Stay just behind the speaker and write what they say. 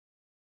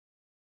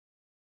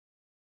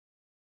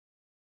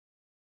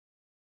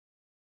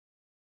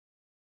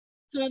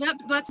So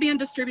that's being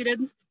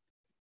distributed.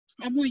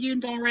 I'm Wu Yun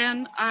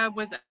Dongren. I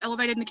was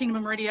elevated in the Kingdom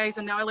of Meridies,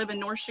 and now I live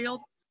in Northshield.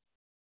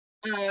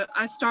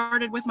 I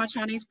started with my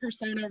Chinese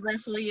persona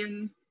roughly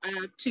in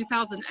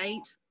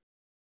 2008.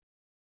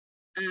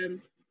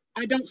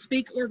 I don't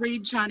speak or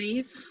read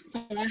Chinese,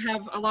 so I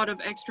have a lot of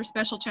extra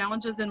special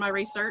challenges in my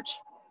research.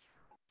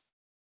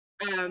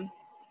 I'm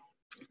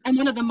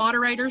one of the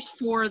moderators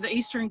for the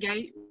Eastern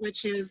Gate,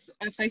 which is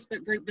a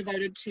Facebook group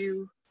devoted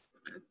to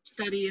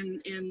study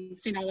in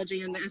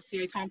sinology in the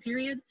SCA time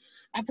period.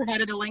 I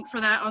provided a link for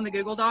that on the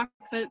Google Doc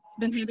that's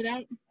been handed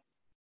out.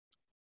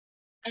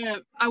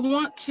 I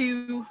want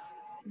to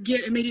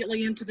get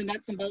immediately into the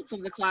nuts and bolts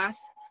of the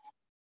class.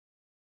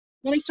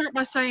 Let me start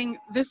by saying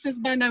this is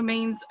by no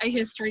means a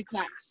history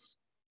class.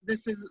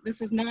 This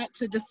is not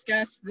to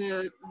discuss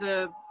the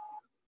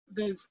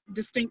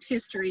distinct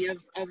history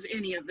of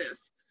any of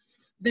this.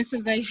 This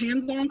is a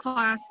hands-on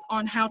class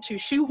on how to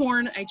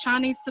shoehorn a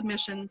Chinese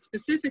submission,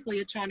 specifically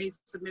a Chinese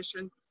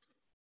submission,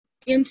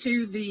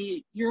 into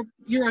the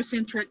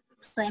Eurocentric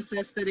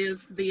process that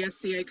is the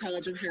SCA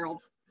College of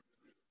Heralds.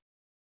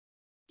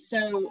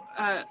 So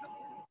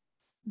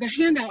the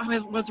handout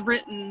was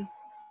written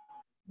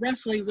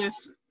roughly with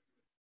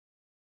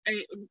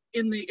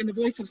in the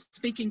voice of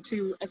speaking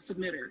to a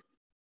submitter.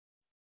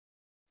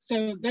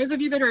 So those of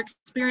you that are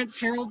experienced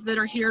heralds that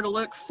are here to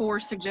look for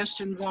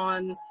suggestions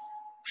on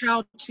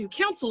how to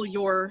counsel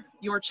your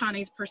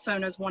Chinese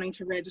personas wanting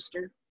to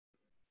register,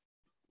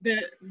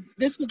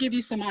 this will give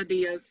you some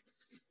ideas.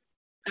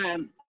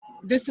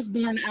 This is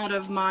born out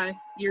of my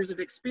years of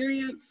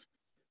experience.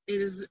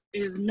 It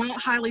is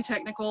not highly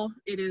technical.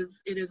 It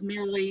is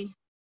merely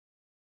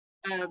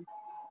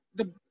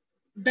the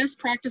best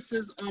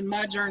practices on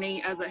my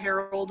journey as a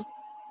herald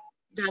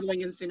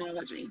dabbling in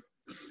sinology.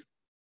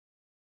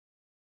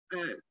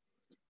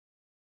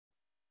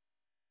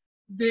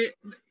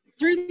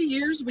 Through the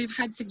years, we've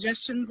had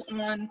suggestions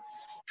on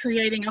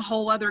creating a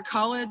whole other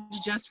college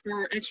just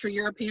for extra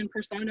European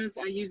personas.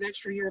 I use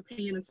extra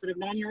European instead of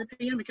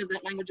non-European because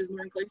that language is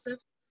more inclusive.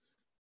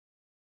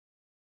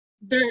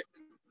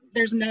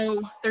 There's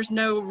no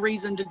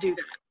reason to do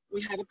that.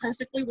 We have a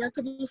perfectly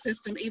workable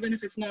system, even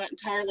if it's not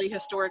entirely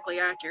historically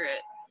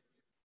accurate.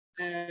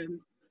 There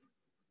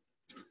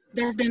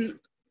have been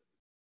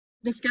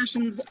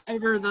discussions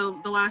over the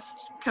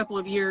last couple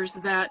of years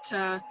that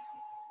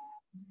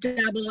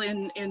dabble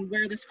in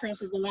where this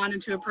crosses the line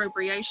into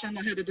appropriation.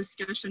 I had a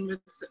discussion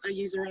with a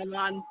user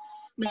online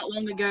not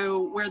long ago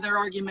where their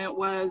argument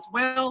was,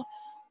 well,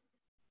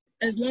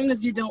 as long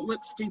as you don't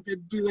look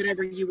stupid, do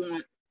whatever you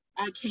want.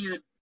 I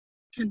can't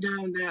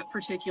condone that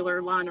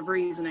particular line of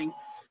reasoning.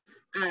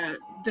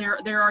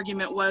 Their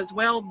argument was,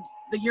 well,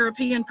 the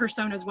European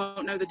personas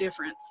won't know the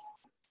difference.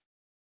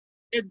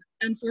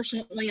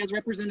 Unfortunately, as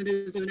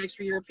representatives of an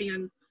extra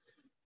European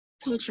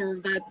culture,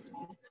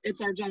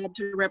 it's our job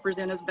to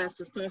represent as best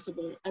as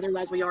possible.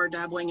 Otherwise, we are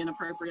dabbling in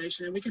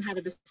appropriation, and we can have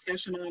a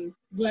discussion on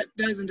what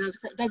does and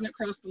doesn't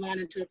cross the line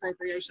into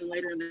appropriation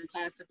later in the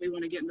class if we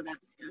want to get into that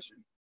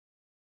discussion.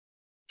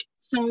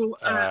 So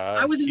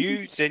I was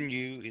Hugh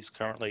Zenu is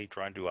currently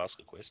trying to ask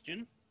a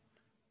question.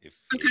 If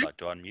you'd like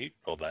to unmute,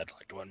 or they'd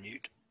like to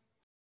unmute.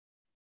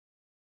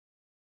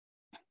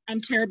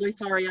 I'm terribly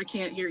sorry, I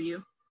can't hear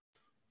you.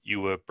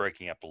 You were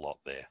breaking up a lot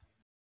there.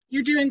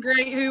 You're doing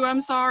great, Hugh.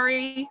 I'm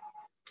sorry.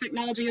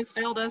 Technology has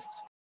failed us.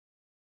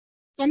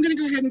 So I'm going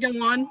to go ahead and go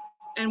on,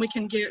 and we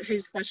can get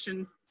Hugh's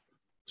question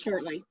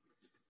shortly.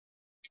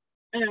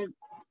 The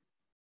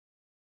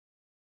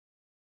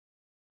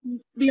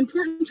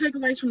important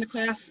takeaways from the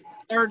class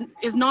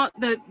is not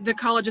that the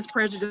college is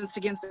prejudiced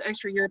against the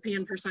extra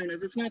European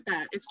personas. It's not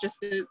that. It's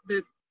just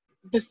that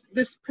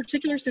this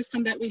particular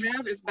system that we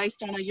have is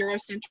based on a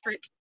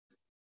Eurocentric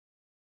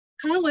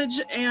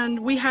college, and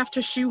we have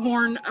to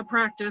shoehorn a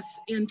practice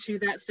into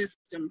that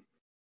system.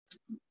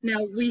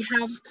 Now, we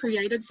have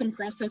created some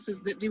processes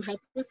that do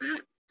help with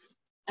that.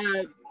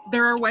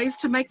 There are ways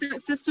to make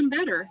that system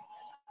better.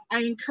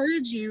 I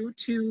encourage you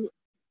to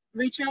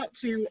reach out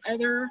to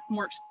other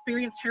more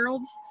experienced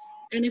heralds,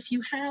 and if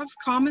you have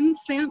common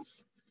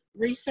sense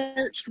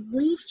research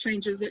rules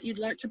changes that you'd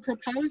like to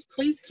propose,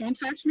 please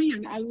contact me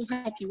and I will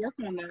help you work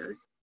on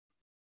those.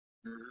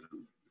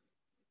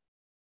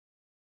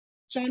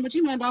 John, would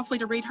you mind awfully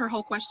to read her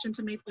whole question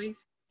to me,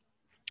 please?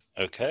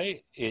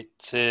 Okay, it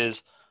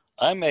says,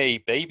 I'm a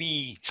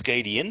baby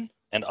Scadian,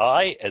 and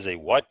I, as a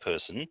white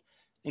person,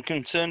 am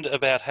concerned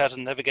about how to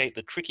navigate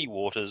the tricky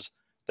waters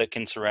that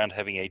can surround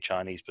having a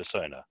Chinese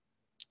persona.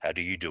 How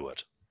do you do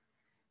it?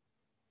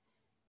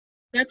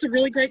 That's a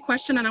really great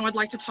question, and I would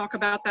like to talk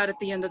about that at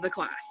the end of the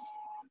class.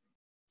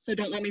 So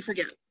don't let me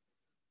forget.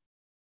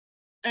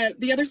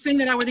 The other thing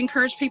that I would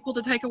encourage people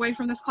to take away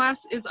from this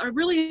class is I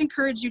really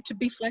encourage you to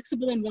be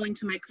flexible and willing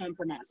to make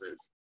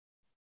compromises.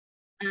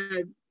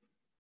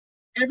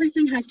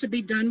 Everything has to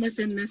be done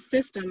within this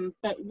system,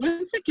 but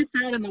once it gets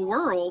out in the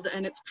world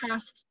and it's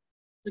past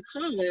the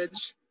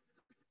college,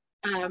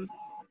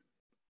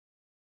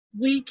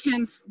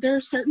 there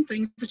are certain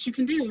things that you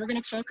can do. We're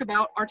going to talk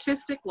about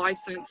artistic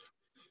license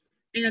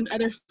and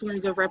other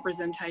forms of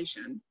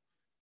representation.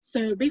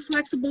 So be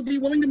flexible, be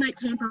willing to make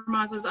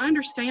compromises. I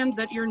understand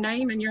that your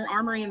name and your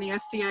armory in the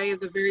SCA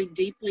is a very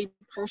deeply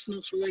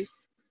personal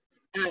choice.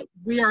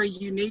 We are a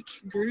unique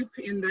group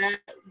in that,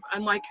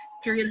 unlike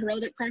period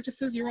heraldic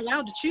practices, you're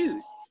allowed to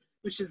choose,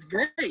 which is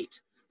great.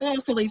 It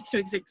also leads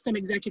to some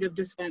executive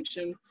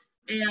dysfunction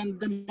and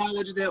the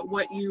knowledge that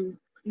what you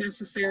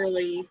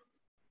necessarily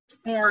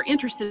are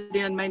interested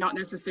in may not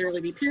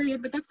necessarily be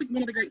period, but that's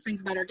one of the great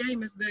things about our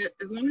game is that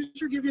as long as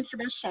you're giving it your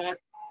best shot,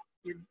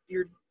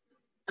 you're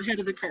ahead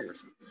of the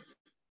curve.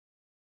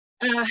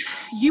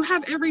 You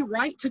have every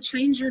right to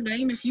change your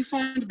name if you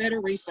find better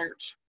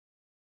research.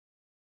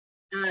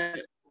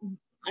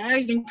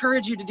 I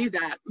encourage you to do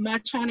that. My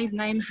Chinese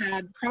name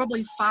had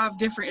probably 5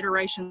 different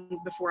iterations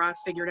before I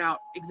figured out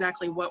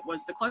exactly what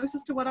was the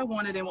closest to what I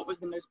wanted and what was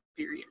the most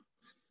period.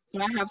 So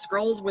I have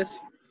scrolls with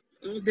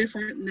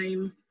different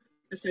name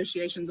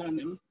associations on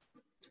them.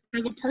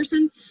 As a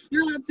person,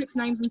 you're allowed 6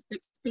 names and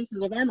 6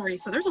 pieces of armory,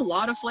 so there's a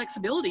lot of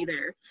flexibility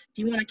there. If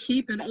you want to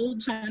keep an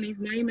old Chinese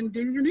name and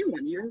do your new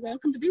one, you're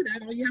welcome to do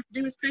that. All you have to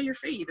do is pay your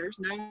fee.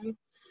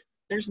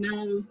 There's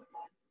no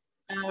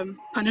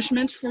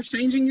punishment for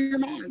changing your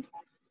mind.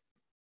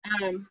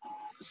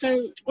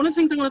 So one of the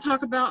things I want to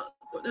talk about,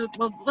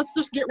 well, let's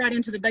just get right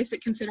into the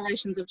basic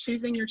considerations of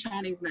choosing your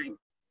Chinese name.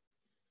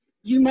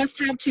 You must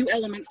have 2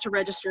 elements to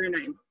register a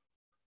name.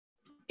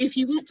 If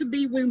you want to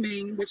be Wu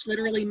Ming, which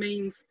literally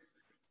means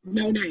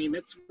no name,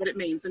 it's what it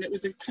means, and it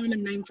was a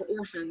common name for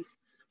orphans.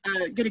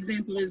 A good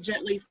example is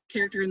Jet Li's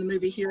character in the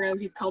movie Hero.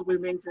 He's called Wu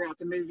Ming throughout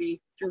the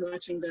movie if you're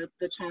watching the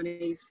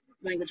Chinese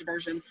language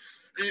version,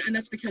 and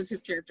that's because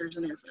his character is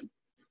an orphan.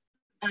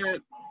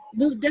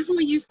 We'll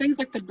definitely use things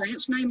like the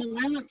branch name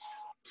allowance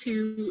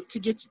to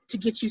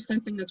get you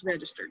something that's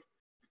registered.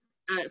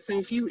 So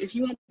if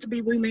you want to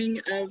be Wu Ming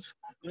of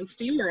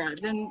Onstiora,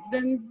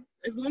 then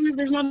as long as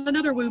there's not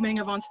another Wu Ming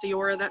of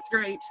Onstiora, that's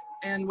great.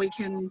 And we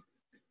can,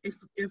 if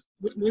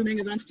Wu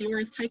Ming of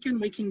Onstiora is taken,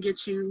 we can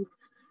get you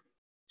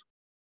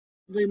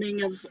Wu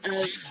Ming of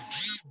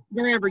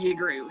wherever you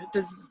grew.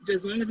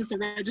 As long as it's a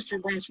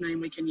registered branch name,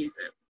 we can use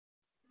it.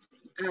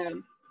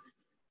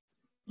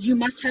 You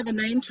must have a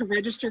name to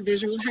register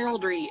visual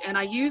heraldry, and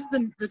I use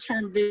the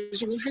term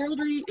visual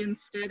heraldry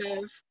instead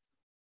of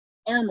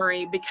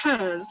armory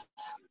because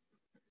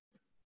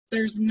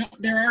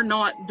there are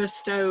not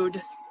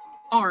bestowed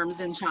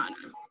arms in China.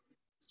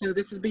 So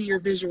this would be your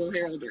visual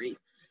heraldry.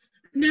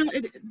 Now,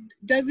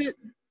 does it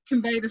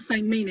convey the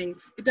same meaning?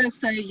 It does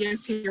say,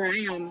 yes, here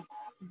I am,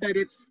 but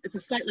it's a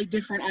slightly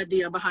different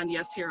idea behind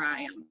yes, here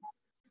I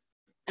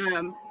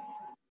am.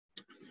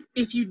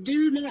 If you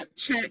do not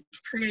check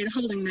create a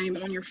holding name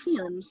on your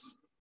forms,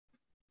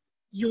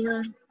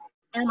 your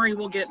armory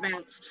will get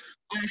bounced.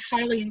 I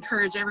highly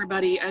encourage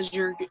everybody as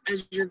you're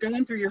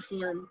going through your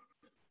form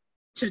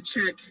to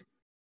check,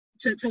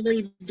 to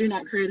leave do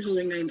not create a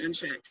holding name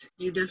unchecked.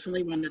 You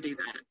definitely want to do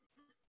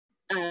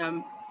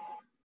that.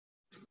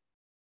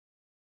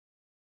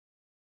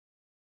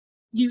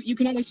 You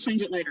can always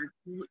change it later.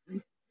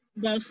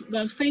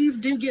 While things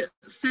do get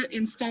set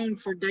in stone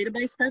for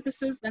database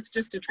purposes, that's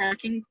just a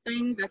tracking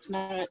thing. That's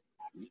not,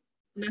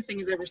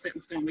 nothing is ever set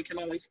in stone. We can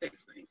always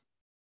fix things.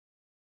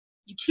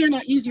 You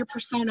cannot use your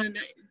persona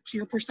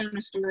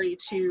story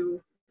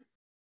to,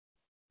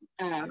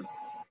 can't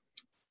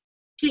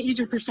use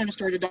your persona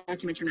story to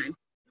document your name.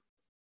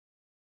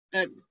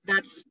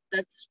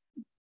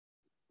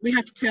 We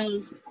have to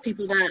tell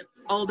people that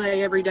all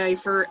day, every day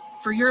for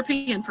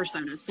European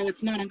personas. So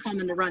it's not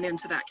uncommon to run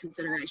into that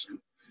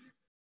consideration.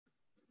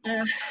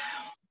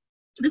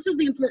 This is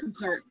the important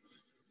part.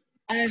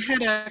 I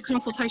had a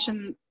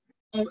consultation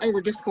over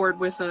Discord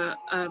with a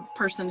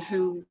person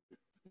who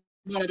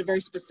wanted a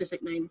very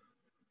specific name.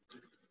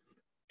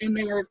 And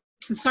they were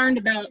concerned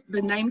about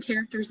the name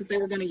characters that they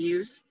were going to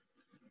use.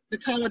 The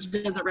college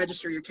doesn't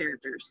register your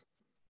characters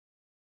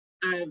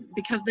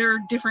because there are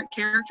different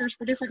characters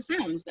for different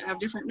sounds that have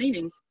different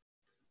meanings.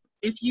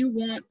 If you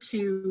want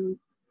to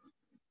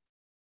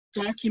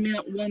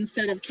document one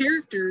set of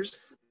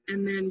characters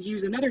and then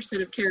use another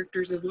set of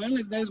characters, as long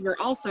as those were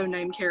also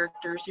named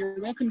characters, you're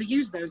welcome to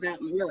use those out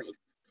in the world.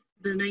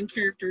 The name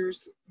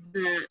characters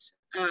that,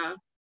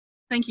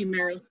 thank you,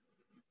 Meryl.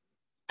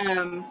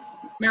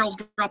 Meryl's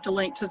dropped a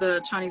link to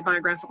the Chinese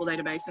biographical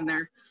database in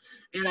there.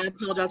 And I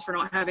apologize for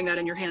not having that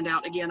in your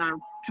handout. Again, I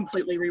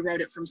completely rewrote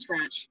it from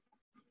scratch,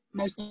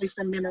 mostly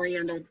from memory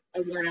and a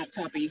worn out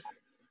copy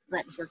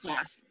right before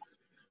class.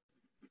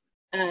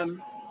 Like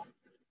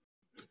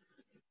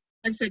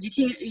I said, you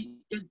can't,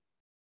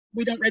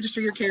 we don't register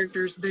your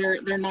characters.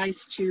 They're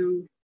nice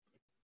to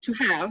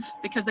have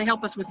because they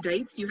help us with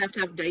dates. You have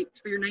to have dates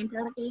for your name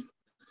particles.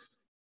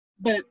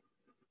 But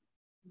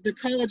the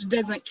college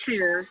doesn't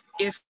care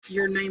if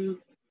your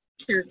name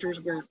characters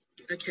were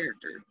a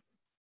character.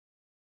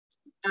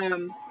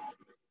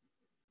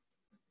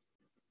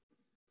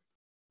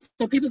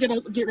 So people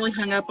get really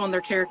hung up on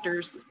their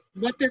characters.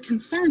 What they're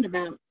concerned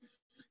about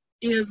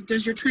is,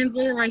 does your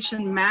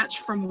transliteration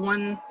match from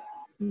one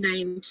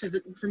name to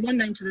the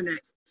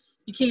next?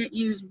 You can't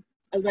use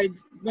a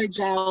Wade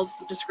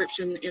Giles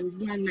description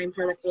in one name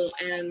particle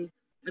and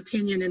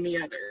opinion in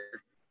the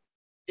other.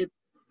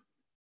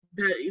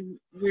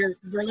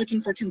 We're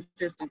looking for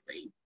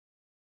consistency.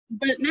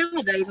 But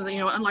nowadays, you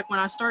know, unlike when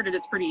I started,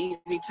 it's pretty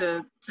easy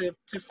to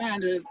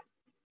find a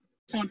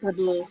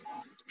comparable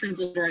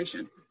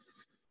transliteration.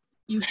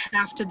 You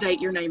have to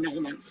date your name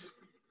elements.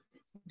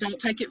 Don't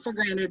take it for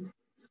granted.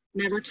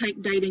 Never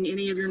take dating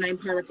any of your name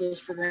particles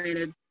for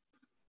granted.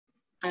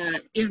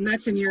 And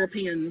that's in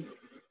European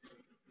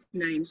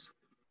names.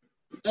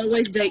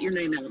 Always date your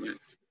name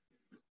elements.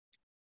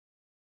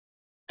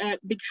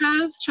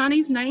 Because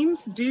Chinese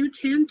names do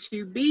tend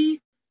to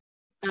be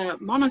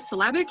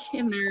monosyllabic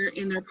in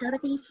their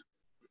particles,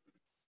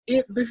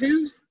 it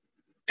behooves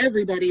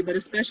everybody, but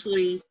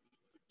especially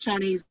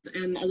Chinese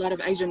and a lot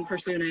of Asian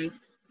personae,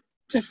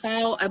 to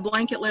file a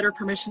blanket letter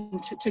permission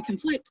to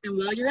conflict. And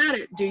while you're at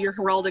it, do your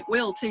heraldic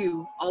will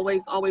too.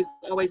 Always, always,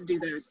 always do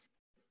those.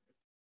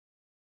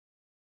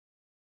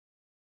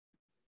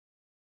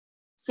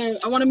 So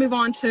I want to move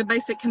on to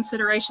basic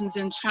considerations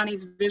in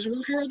Chinese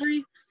visual heraldry.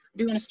 I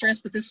do want to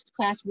stress that this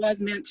class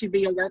was meant to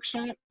be a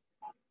workshop.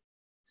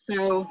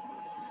 So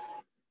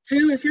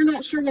if you're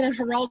not sure what a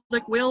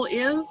heraldic will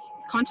is,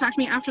 contact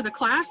me after the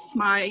class.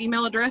 My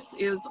email address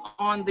is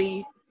on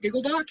the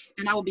Google Doc,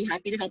 and I will be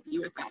happy to help you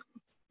with that.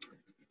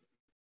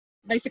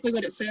 Basically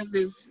what it says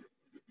is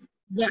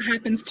what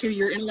happens to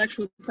your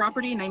intellectual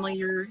property, namely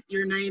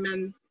your name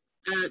and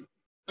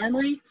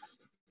armoury,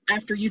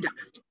 after you die,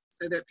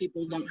 so that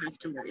people don't have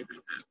to worry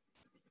about that.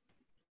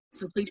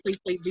 So please, please,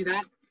 please do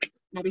that,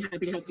 and I'll be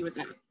happy to help you with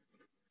that.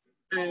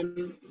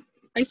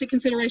 Basic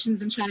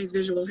considerations in Chinese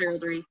visual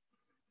heraldry.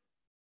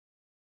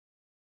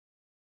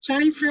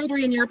 Chinese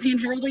heraldry and European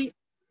heraldry,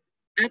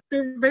 at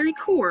their very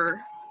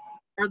core,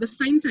 are the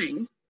same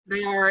thing.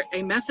 They are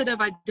a method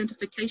of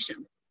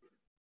identification.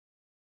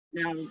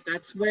 Now,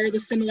 that's where the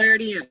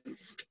similarity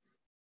ends.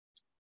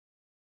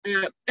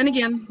 And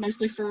again,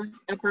 mostly for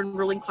upper and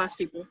ruling class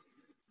people.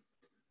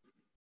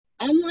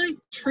 Unlike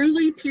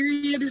truly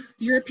period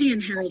European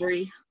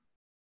heraldry,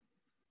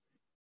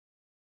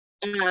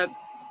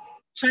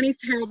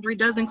 Chinese heraldry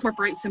does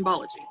incorporate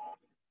symbology.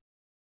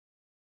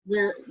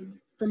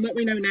 From what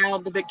we know now,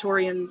 the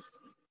Victorians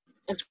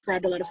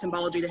ascribed a lot of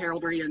symbology to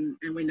heraldry, and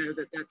we know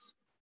that that's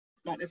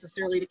not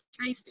necessarily the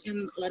case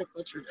in a lot of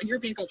cultures,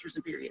 European cultures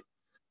and period.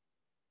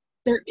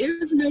 There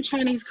is no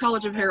Chinese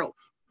College of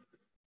Heralds.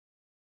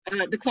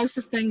 The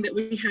closest thing that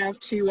we have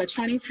to a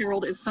Chinese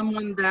herald is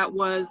someone that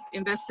was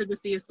invested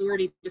with the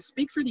authority to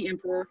speak for the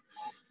emperor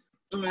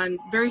on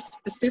very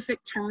specific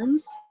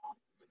terms.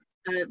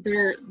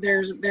 There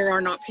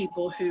are not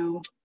people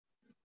who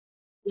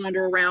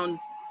wander around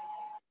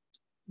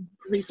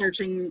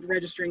researching,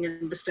 registering,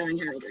 and bestowing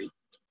heraldry.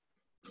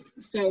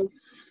 So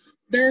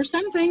there are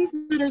some things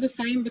that are the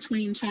same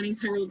between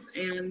Chinese heralds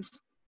and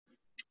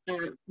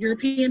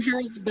European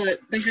heralds, but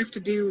they have to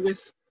do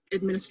with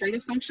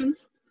administrative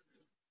functions,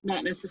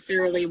 not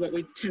necessarily what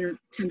we tend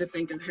to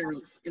think of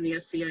heralds in the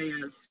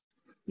SCA as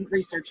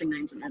researching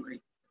names and armoury.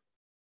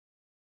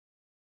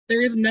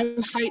 There is no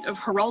height of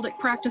heraldic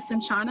practice in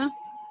China.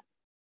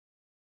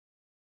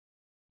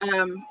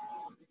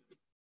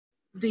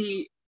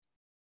 The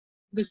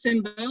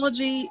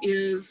symbology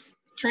is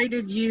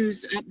traded,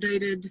 used,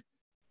 updated,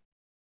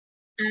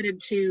 added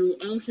to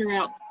all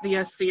throughout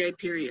the SCA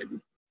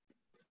period,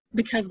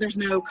 because there's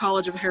no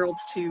College of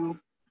Heralds to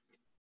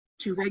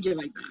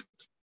regulate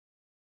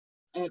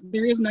that.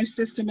 There is no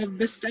system of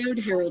bestowed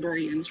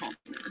heraldry in China.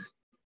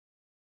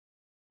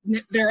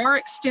 There are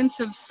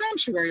extensive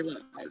sanctuary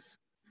laws,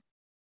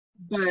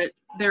 but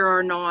there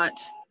are not,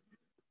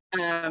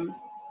 and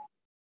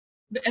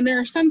there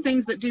are some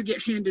things that do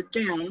get handed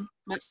down,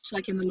 much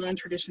like in the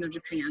non-tradition of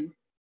Japan,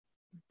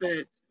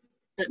 but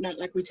not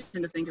like we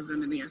tend to think of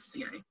them in the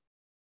SCA.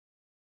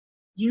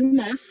 You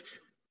must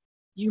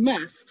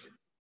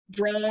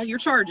draw your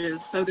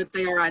charges so that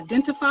they are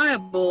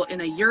identifiable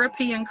in a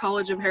European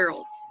College of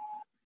Heralds.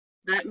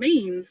 That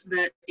means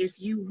that if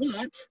you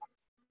want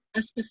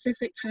a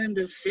specific kind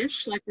of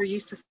fish, like we're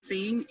used to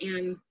seeing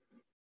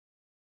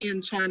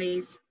in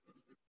Chinese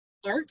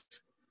art,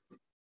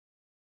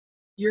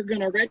 you're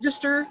going to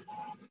register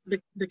the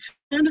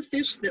kind of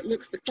fish that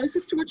looks the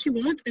closest to what you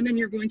want, and then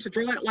you're going to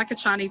draw it like a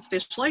Chinese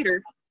fish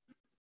later.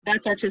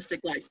 That's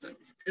artistic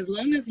license. As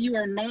long as you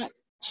are not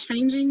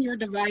changing your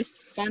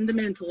device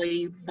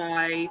fundamentally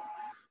by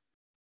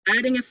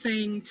adding a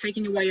thing,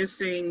 taking away a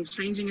thing,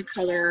 changing a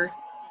color,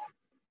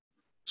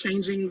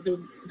 changing the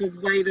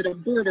way that a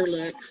border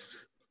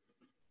looks,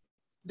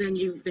 then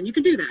you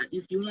can do that.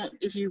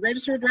 If you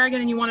register a dragon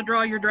and you want to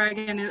draw your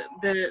dragon,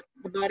 the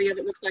body of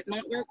it looks like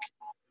knotwork,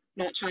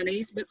 not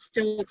Chinese, but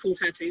still a cool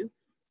tattoo,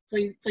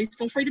 please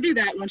feel free to do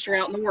that once you're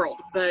out in the world.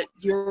 But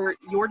your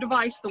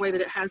device, the way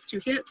that it has to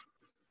hit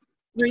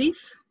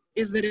wreath,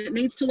 is that it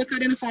needs to look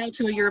identifiable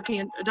to a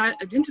European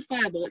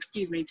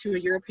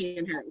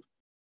herald.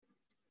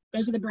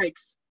 Those are the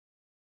breaks.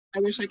 I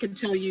wish I could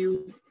tell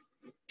you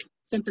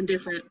something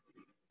different.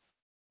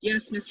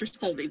 Yes, Mr.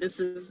 Solvey, this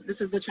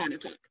is the China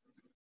Talk.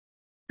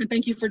 And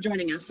thank you for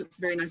joining us. It's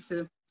very nice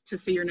to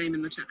see your name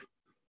in the chat.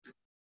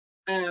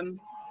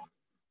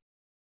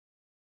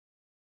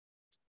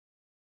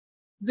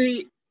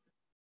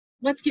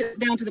 Let's get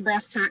down to the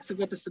brass tacks of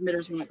what the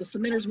submitters want. The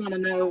submitters want to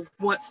know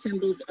what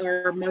symbols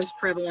are most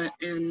prevalent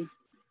and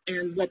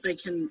what they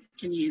can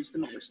use the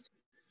most.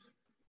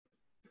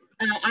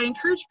 I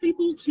encourage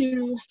people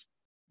to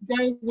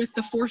go with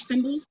the 4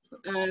 symbols.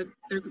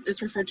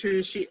 It's referred to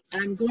as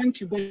I'm going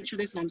to butcher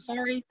this, and I'm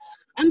sorry.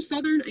 I'm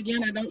Southern.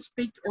 Again, I don't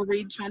speak or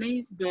read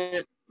Chinese,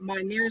 but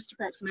my nearest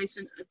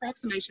approximation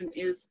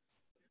is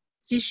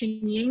Xi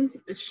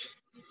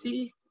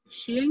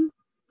Xing.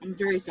 I'm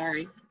very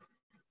sorry.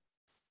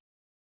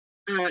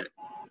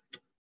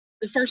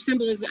 The first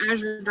symbol is the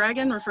Azure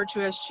Dragon, referred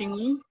to as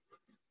Qingwu.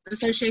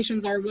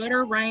 Associations are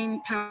water,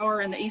 rain,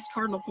 power, and the East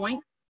Cardinal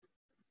Point.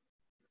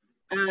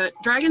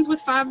 Dragons with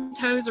 5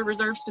 toes are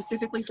reserved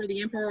specifically for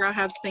the Emperor. I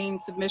have seen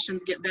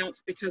submissions get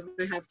bounced because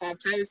they have 5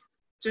 toes.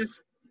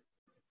 Just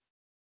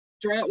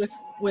draw it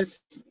with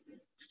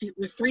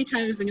 3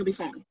 toes and you'll be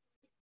fine.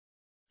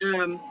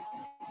 I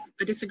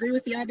disagree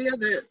with the idea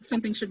that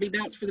something should be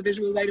bounced for the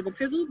visual weight of a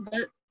pizzle,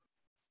 but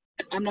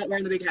I'm not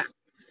wearing the big hat.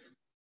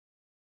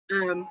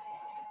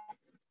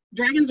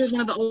 Dragons are one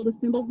of the oldest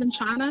symbols in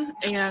China,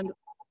 and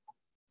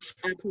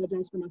I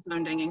apologize for my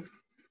phone dinging.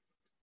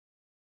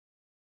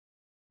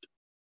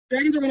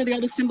 Dragons are one of the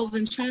oldest symbols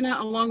in China,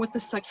 along with the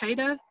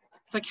cicada.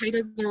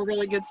 Cicadas are a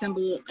really good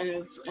symbol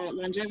of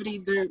longevity.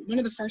 One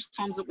of the first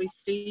times that we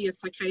see a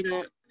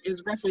cicada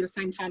is roughly the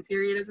same time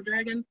period as a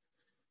dragon.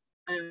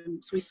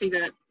 So we see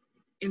that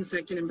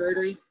insect in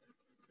embroidery.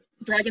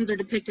 Dragons are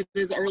depicted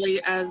as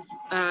early as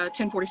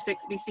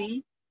 1046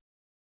 BC.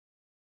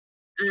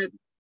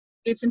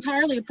 It's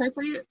entirely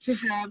appropriate to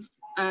have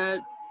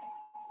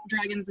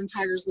dragons and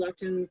tigers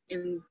locked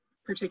in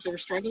particular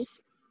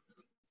struggles.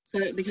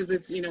 So, because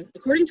it's,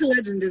 according to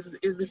legend is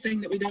the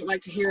thing that we don't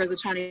like to hear as a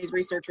Chinese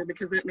researcher,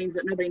 because that means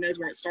that nobody knows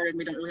where it started and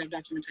we don't really have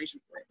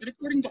documentation for it. But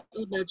according to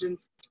old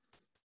legends,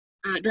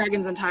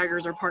 dragons and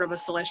tigers are part of a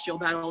celestial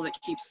battle that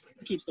keeps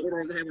the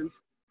order of the heavens.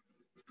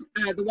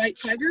 The white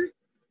tiger,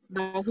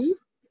 Bahu,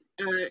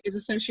 is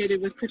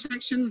associated with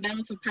protection,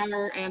 balance of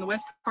power, and the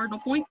West Cardinal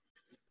Point.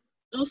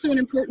 Also an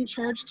important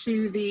charge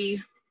to the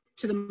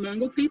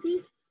Mongol people.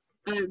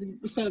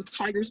 We saw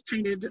tigers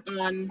painted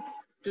on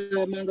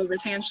the Mongol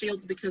rattan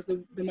shields because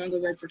the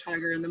Mongol word for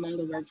tiger and the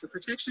Mongol word for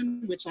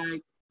protection, which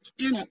I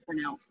cannot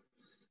pronounce,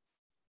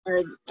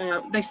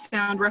 they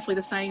sound roughly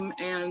the same,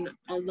 and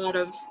a lot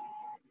of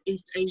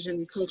East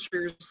Asian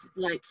cultures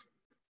like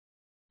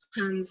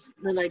puns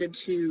related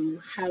to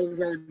how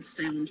words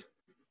sound.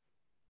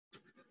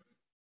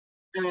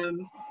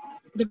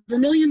 The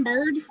vermilion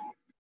bird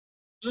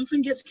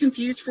often gets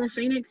confused for a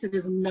phoenix. It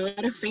is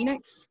not a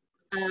phoenix.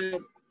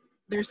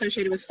 They're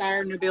associated with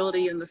fire,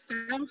 nobility in the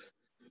south.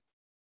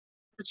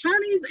 The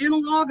Chinese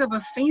analog of a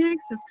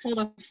phoenix is called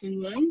a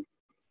fenglong,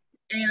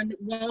 and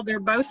while they're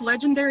both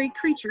legendary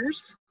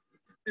creatures,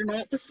 they're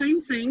not the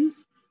same thing.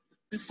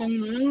 The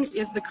fenglong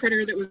is the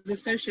critter that was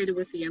associated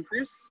with the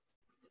Empress.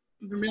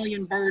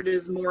 Vermilion bird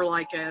is more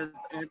like a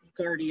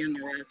guardian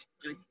or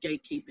a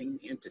gatekeeping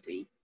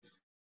entity.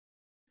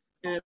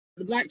 The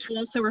black turtle,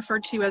 also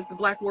referred to as the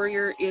black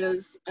warrior,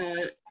 is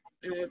a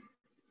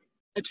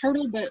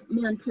turtle, but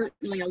more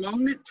importantly a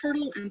long-necked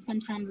turtle, and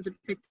sometimes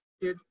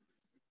depicted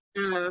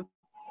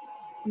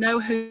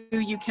know who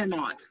you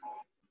cannot.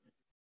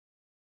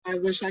 I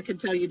wish I could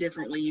tell you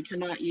differently. You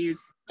cannot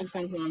use a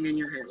fenglong in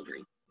your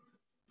heraldry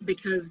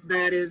because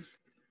that is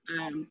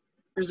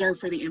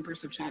reserved for the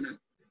Empress of China.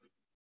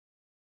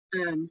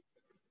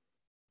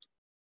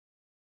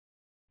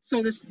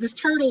 So this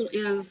turtle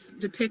is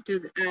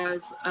depicted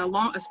as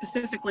a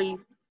specifically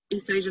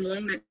East Asian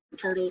long-necked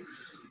turtle,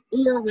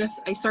 or with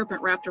a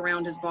serpent wrapped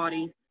around his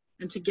body,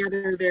 and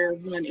together they're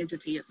one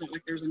entity. It's not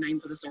like there's a name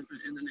for the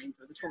serpent and the name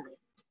for the turtle.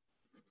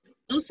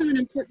 Also an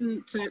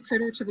important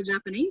critter to the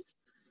Japanese,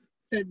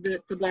 said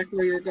that the black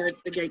warrior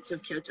guards the gates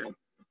of Kyoto.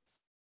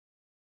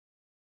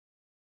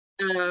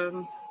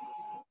 I'm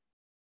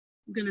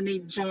going to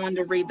need John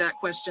to read that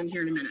question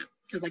here in a minute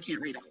because I can't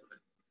read all of it.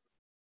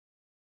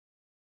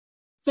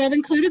 So I've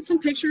included some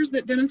pictures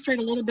that demonstrate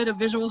a little bit of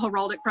visual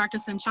heraldic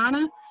practice in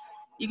China.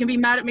 You can be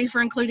mad at me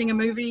for including a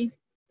movie.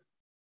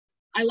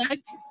 I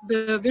like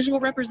the visual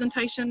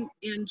representation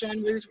in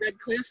John Woo's Red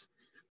Cliff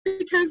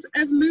because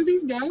as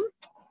movies go,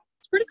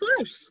 it's pretty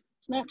close.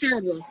 It's not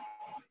terrible.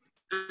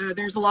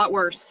 There's a lot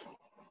worse.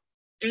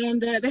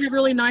 And they have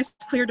really nice,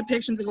 clear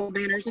depictions of the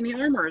banners, and the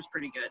armor is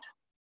pretty good.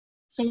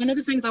 So one of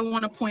the things I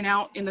want to point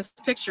out in this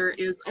picture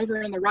is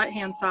over on the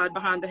right-hand side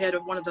behind the head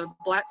of one of the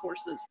black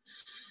horses,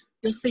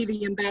 you'll see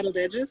the embattled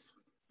edges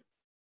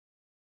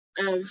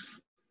of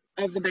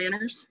the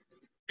banners.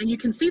 And you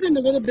can see them a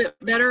little bit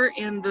better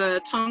in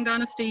the Tang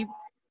Dynasty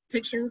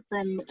picture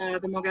from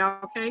the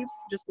Mogao Caves,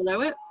 just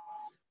below it.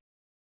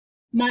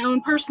 My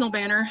own personal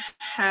banner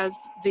has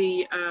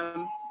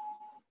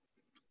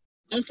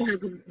also has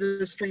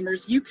the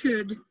streamers. You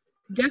could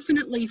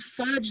definitely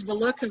fudge the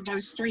look of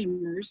those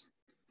streamers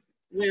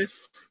with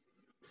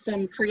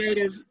some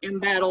creative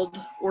embattled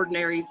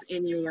ordinaries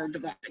in your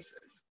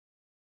devices.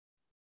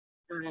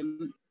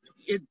 The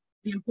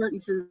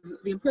importance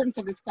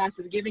of this class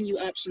is giving you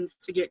options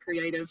to get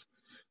creative.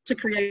 to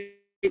create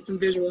some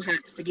visual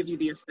hacks to give you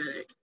the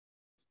aesthetic.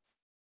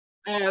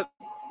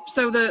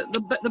 So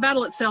the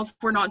battle itself,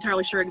 we're not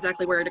entirely sure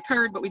exactly where it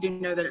occurred, but we do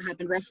know that it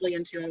happened roughly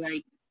in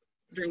 208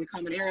 during the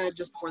Common Era,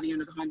 just before the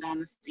end of the Han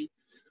Dynasty.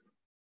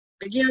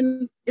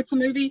 Again, it's a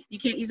movie. You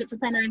can't use it for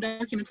primary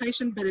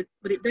documentation, but it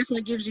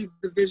definitely gives you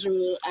the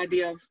visual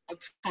idea of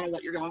kind of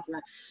what you're going for.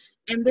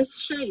 And this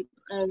shape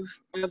of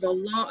a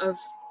lot of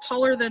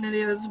taller than it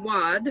is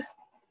wide,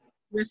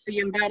 with the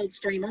embattled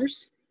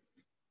streamers,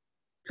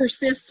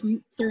 persists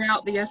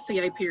throughout the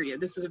SCA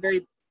period. This is a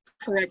very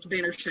correct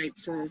banner shape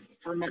for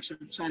much of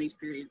the Chinese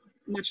period,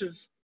 much of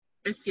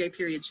SCA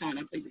period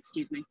China, please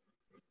excuse me.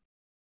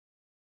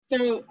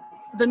 So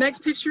the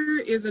next picture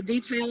is a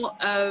detail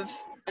of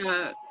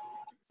a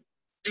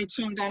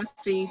Tang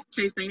Dynasty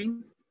cave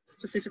painting,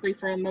 specifically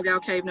from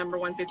Mogao Cave number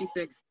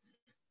 156.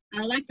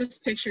 And I like this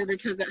picture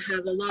because it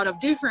has a lot of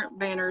different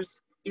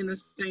banners in the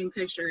same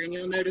picture, and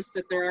you'll notice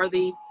that there are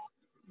the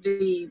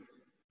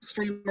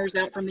streamers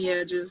out from the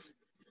edges.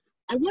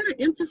 I want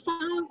to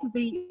emphasize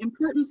the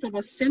importance of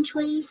a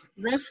central,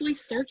 roughly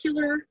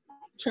circular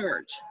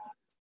charge.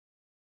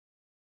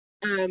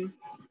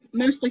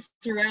 Mostly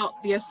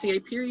throughout the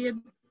SCA period,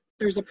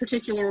 there's a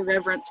particular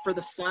reverence for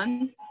the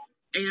sun,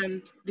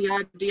 and the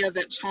idea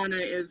that China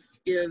is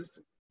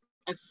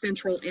a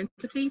central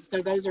entity.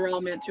 So those are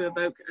all meant to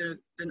evoke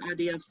an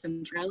idea of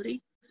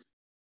centrality.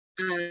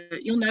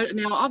 You'll note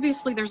now,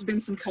 obviously, there's been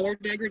some color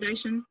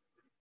degradation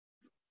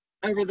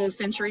over the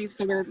centuries,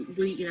 so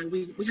we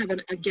have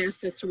a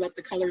guess as to what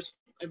the colors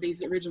of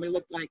these originally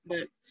looked like.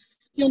 But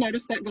you'll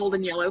notice that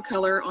golden yellow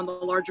color on the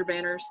larger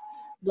banners.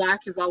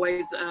 Black is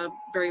always a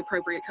very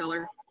appropriate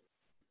color.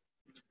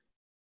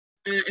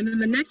 And then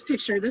the next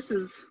picture, this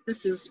is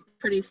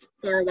pretty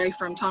far away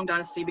from Tang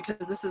Dynasty,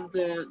 because this is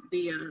the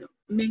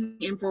Ming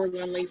Emperor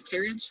Wanli's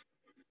carriage.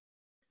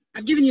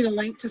 I've given you the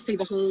link to see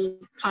the whole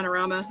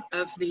panorama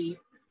of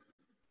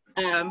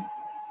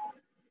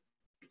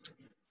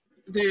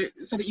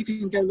so that you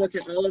can go look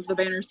at all of the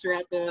banners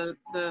throughout the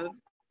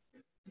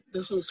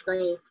whole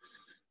scroll.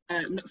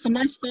 Some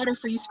nice fodder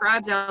for you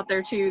scribes out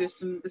there too.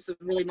 This is a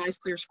really nice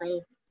clear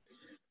scroll.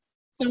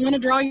 So I want to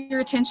draw your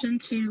attention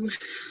to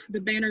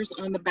the banners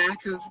on the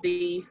back of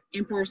the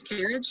Emperor's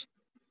carriage.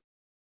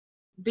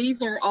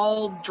 These are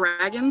all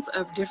dragons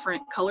of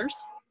different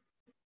colors.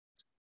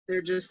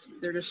 They're just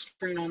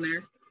strewn on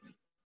there.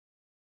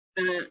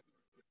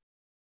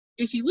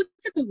 If you look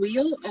at the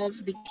wheel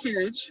of the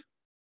carriage,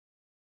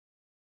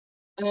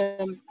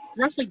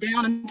 roughly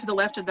down and to the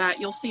left of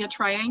that, you'll see a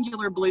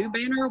triangular blue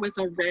banner with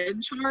a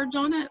red charge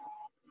on it.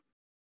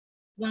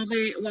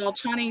 While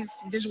Chinese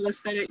visual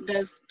aesthetic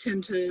does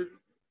tend to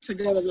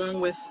go along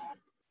with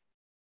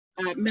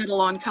metal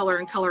on color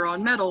and color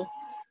on metal,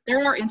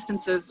 there are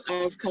instances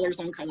of colors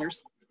on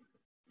colors.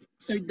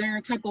 So there are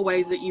a couple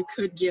ways that you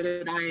could get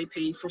an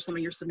IAP for some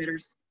of your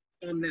submitters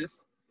on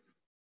this,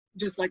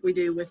 just like we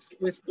do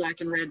with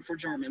black and red for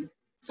German.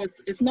 So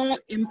it's not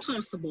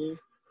impossible.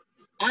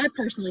 I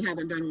personally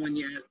haven't done one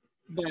yet,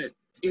 but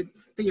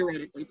it's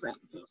theoretically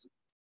possible.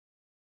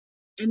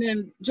 And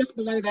then just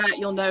below that,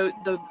 you'll note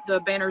the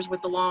banners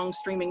with the long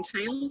streaming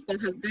tails. That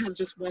has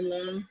just one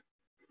long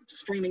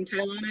streaming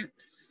tail on it.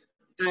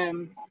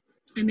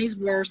 And these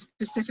were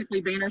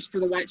specifically banners for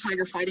the White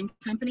Tiger Fighting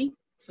Company.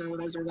 So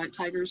those are white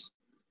tigers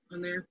on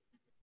there.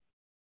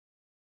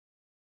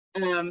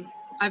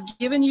 I've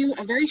given you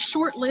a very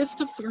short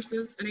list of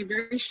sources and a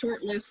very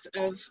short list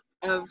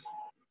of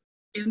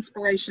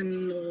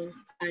inspirational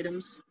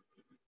items.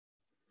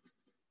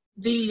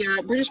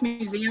 The British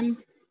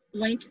Museum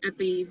link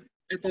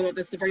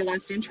that's the very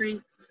last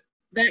entry,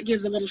 that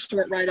gives a little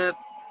short write-up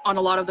on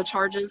a lot of the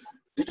charges.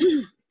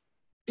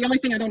 The only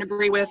thing I don't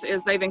agree with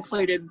is they've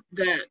included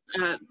that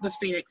the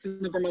phoenix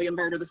and the vermilion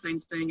bird are the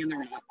same thing, and they're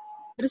not.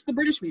 But it's the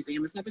British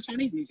Museum, it's not the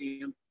Chinese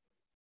Museum.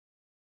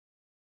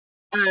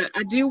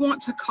 I do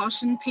want to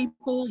caution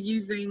people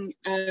using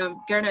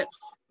Garnett's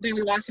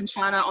Daily Life in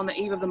China on the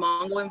eve of the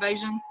Mongol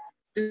invasion.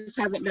 This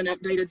hasn't been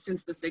updated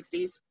since the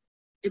 60s.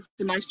 It's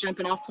a nice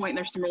jumping off point, and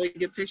there's some really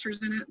good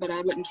pictures in it, but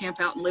I wouldn't camp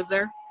out and live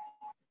there.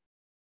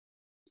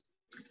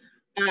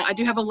 I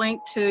do have a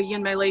link to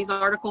Yin Mei Li's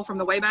article from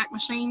the Wayback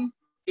Machine.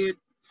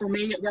 For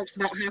me, it works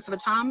about half of the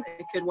time.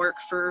 It could work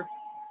for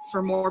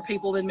more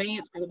people than me.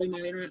 It's probably my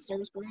internet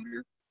service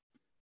provider.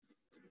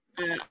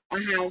 I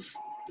have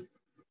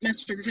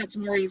Master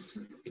Katsumori's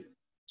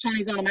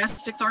Chinese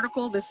onomastics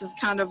article. This is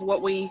kind of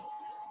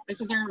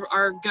this is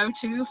our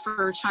go-to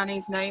for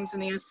Chinese names in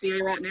the SCA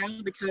right now,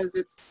 because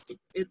it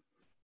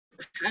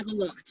has a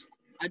lot.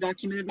 I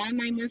documented my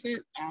name with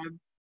it.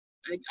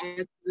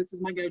 This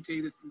is my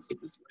go-to. This is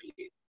what I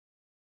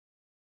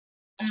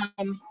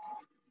do.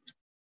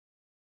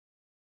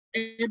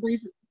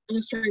 Ebry's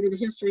illustrated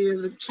history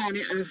of China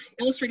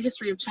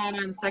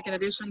in the second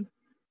edition.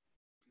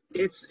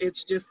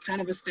 It's just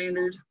kind of a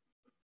standard.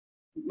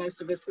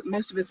 Most of us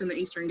in the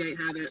Eastern Gate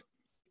have it.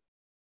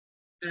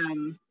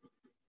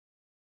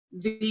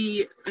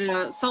 The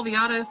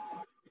Salviati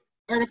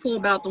article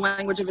about the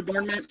language of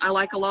adornment I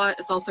like a lot.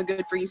 It's also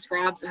good for you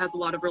scribes. It has a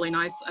lot of really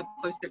nice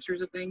up-close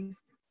pictures of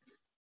things.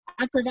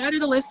 I've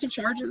provided a list of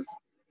charges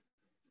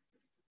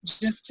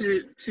just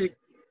to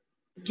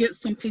get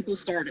some people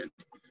started.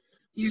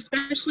 You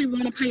especially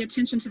want to pay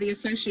attention to the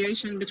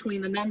association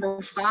between the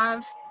number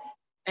 5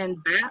 and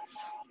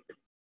bats.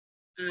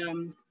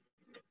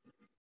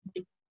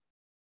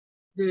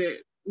 The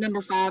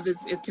number 5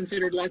 is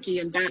considered lucky,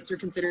 and bats are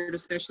considered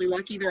especially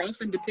lucky. They're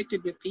often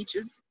depicted with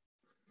peaches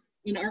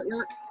in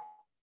artwork.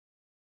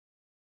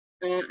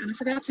 And I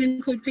forgot to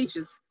include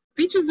peaches.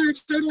 Peaches are a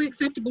totally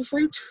acceptable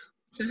fruit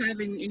to have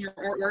in your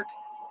artwork.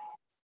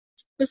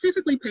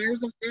 Specifically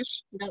pairs of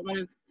fish. You don't want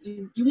to,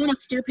 you want to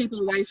steer people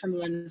away from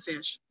one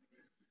fish.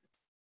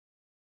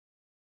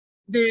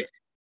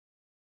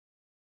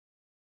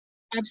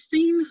 I've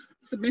seen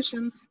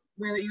submissions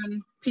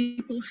wherein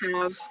people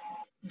have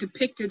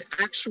depicted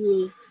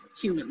actual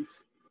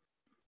humans.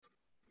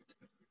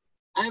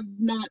 I've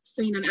not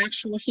seen an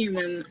actual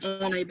human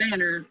on a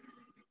banner.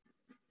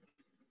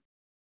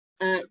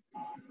 I'll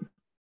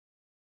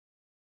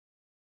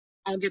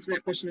get to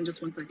that question in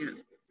just one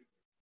second.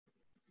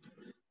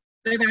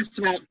 They've asked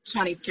about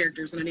Chinese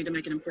characters, and I need to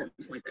make an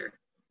important point there.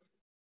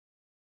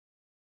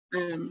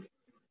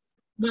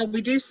 Well,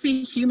 we do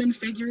see human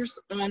figures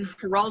on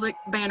heraldic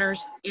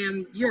banners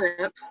in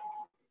Europe.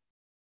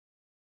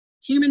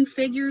 Human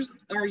figures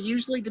are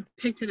usually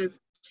depicted as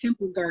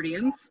temple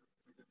guardians.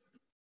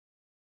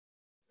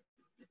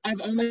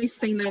 I've only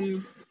seen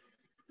them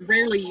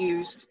rarely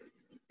used,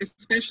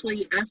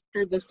 especially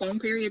after the Song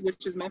period,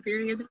 which is my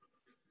period.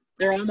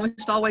 They're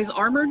almost always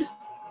armored.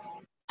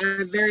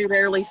 I very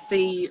rarely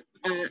see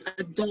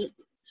adult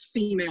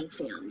female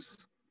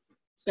forms.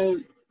 So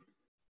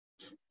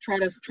try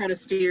to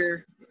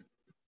steer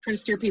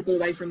people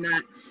away from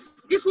that.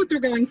 If what they're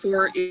going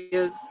for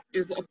is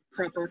a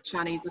proper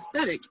Chinese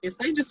aesthetic, if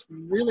they just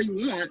really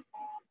want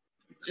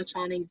a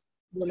Chinese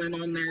woman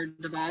on their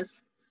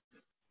device,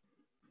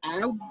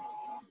 I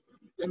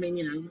mean,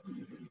 you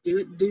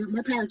know, do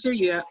more power to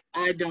you.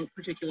 I don't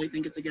particularly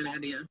think it's a good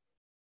idea.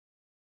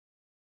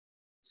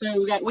 So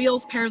we got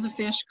wheels, pairs of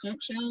fish,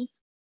 conch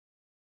shells.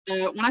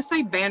 When I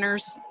say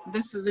banners,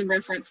 this is in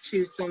reference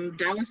to some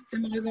Taoist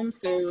symbolism,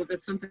 so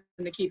that's something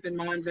to keep in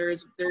mind. There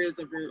is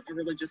a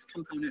religious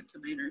component to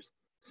banners.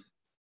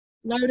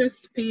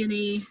 Lotus,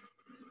 peony,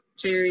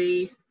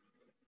 cherry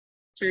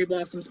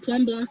blossoms.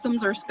 Plum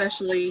blossoms are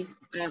especially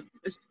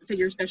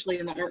figure especially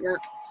in the artwork.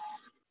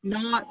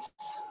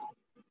 Knots.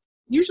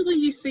 Usually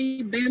you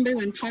see bamboo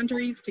and pine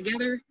trees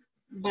together,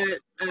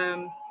 but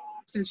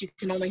since you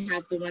can only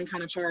have the one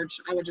kind of charge,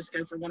 I would just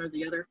go for one or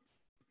the other.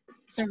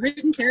 So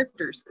written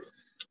characters,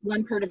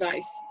 1 per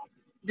device.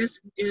 This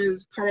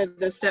is part of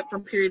the step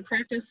from period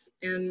practice,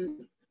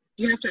 and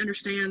you have to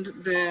understand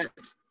that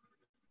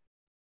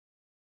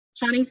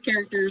Chinese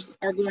characters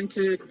are going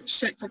to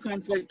check for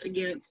conflict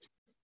against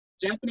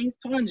Japanese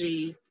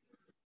kanji,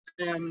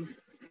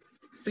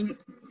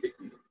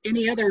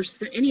 any other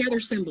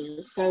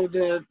symbols. So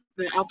the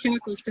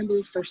alchemical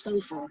symbol for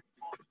sulfur,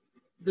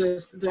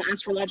 the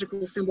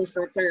astrological symbol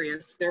for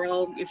Aquarius. They're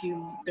all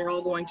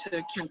going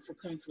to count for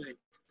conflict.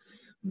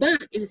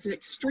 But it is an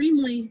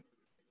extremely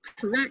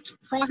correct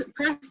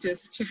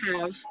practice to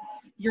have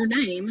your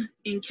name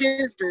in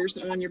characters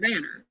on your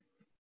banner.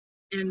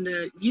 And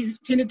you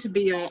tended to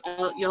be a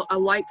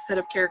light set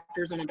of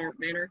characters on a dark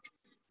banner,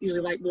 usually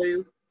light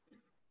blue.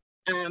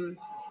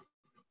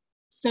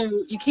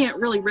 So you can't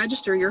really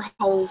register your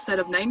whole set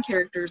of name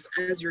characters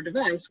as your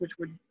device, which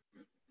would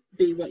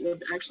be what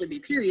would actually be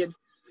period.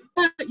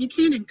 But you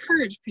can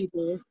encourage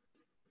people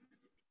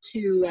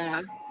to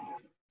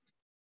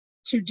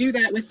do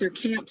that with their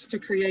camps to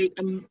create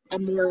a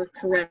more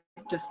correct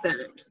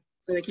aesthetic.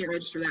 So they can't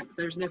register that.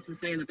 There's nothing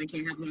saying that they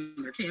can't have them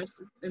on their camps,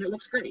 and it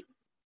looks great.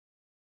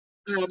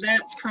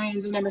 Bats,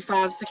 cranes, and number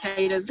 5,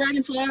 cicadas,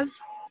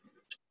 dragonflies.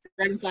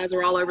 Dragonflies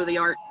are all over the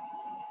art.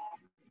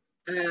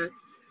 The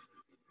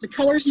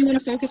colors you want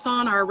to focus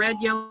on are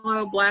red,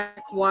 yellow,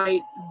 black,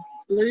 white,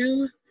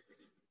 blue,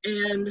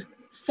 and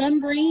sun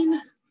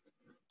green.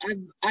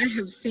 I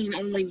have seen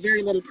only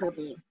very little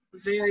purple.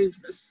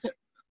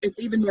 It's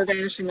even more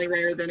vanishingly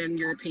rare than in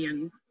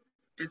European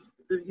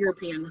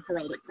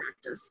heraldic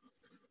practice.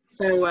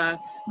 So,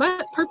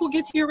 but purple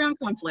gets you around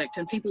conflict,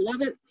 and people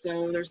love it,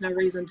 so there's no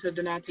reason to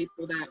deny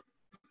people that.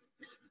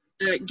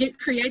 Get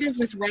creative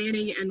with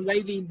rainy and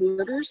wavy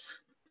borders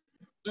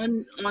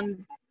on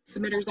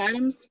submitters'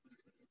 items.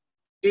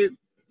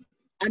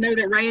 I know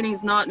that rainy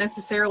is not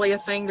necessarily a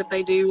thing that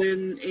they do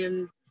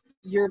in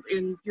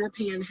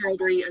European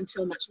heraldry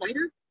until much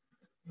later,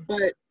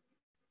 but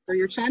for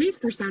your Chinese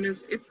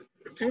personas, it's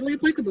totally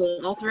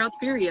applicable all throughout the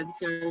period.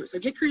 So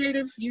get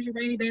creative, use your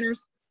rainy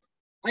banners.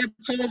 I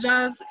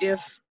apologize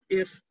if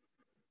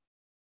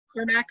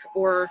Cormac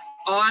or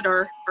Odd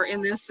are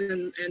in this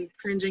and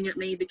cringing at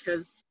me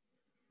because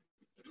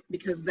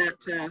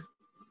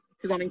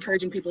I'm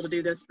encouraging people to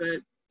do this,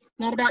 but it's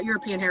not about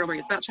European heraldry,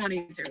 it's about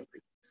Chinese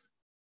heraldry.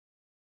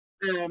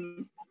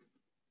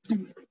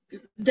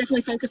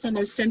 definitely focus on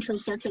those central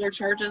circular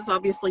charges.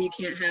 Obviously, you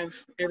can't have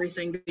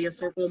everything be a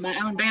circle. My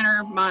own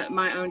banner,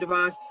 my own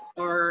device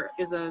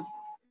is a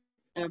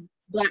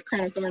black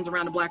crown of thorns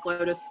around a black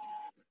lotus.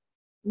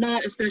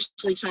 Not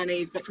especially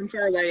Chinese, but from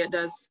far away, it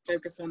does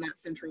focus on that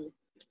central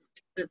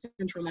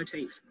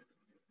motif.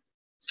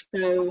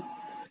 So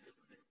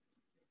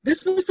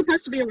this was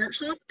supposed to be a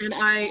workshop, and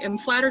I am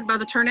flattered by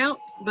the turnout,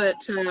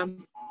 but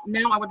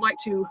now I would like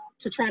to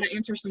try to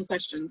answer some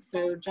questions.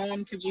 So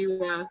John, could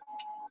you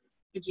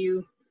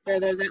throw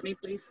those at me,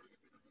 please?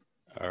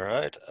 All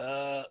right.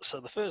 So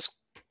the first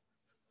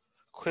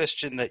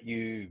question that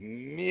you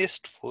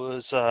missed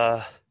was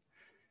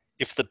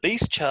if the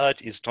beast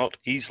charge is not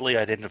easily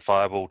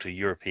identifiable to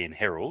European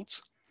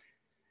heralds,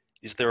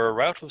 is there a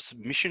route of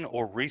submission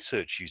or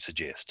research you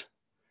suggest?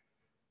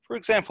 For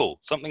example,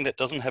 something that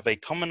doesn't have a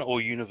common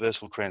or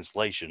universal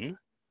translation,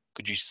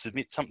 could you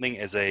submit something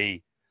as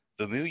a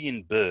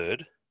vermilion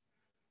bird,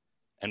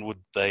 and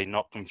would they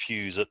not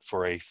confuse it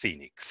for a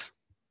phoenix?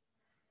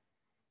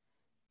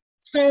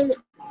 So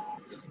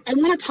I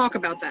want to talk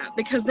about that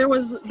because there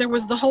was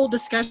the whole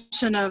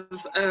discussion of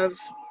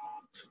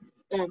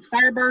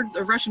firebirds,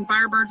 of Russian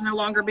firebirds no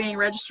longer being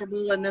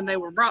registrable, and then they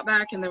were brought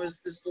back, and there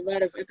was just a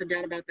lot of up and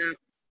down about that.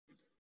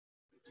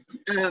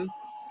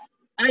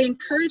 I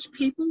encourage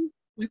people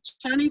with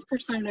Chinese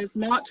personas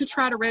not to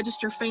try to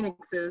register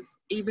phoenixes,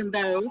 even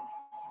though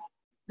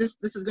this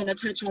is going to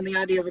touch on the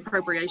idea of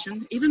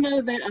appropriation, even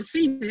though that a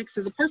phoenix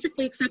is a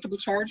perfectly acceptable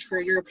charge for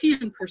a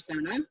European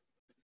persona.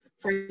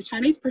 For a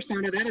Chinese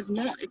persona, that is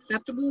not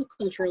acceptable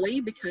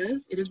culturally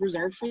because it is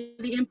reserved for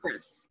the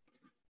empress.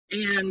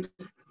 And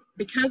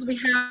because we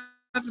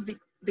have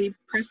the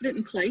precedent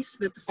in place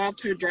that the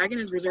five-toed dragon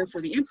is reserved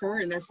for the emperor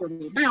and therefore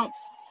will bounce,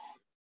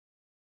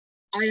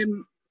 I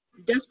am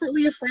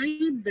desperately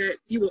afraid that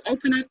you will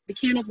open up the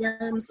can of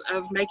worms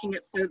of making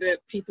it so that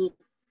people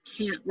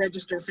can't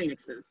register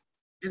phoenixes.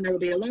 And there will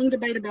be a long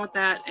debate about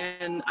that,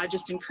 and I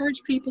just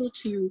encourage people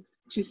to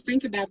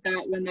think about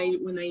that when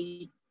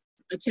they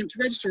attempt to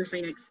register a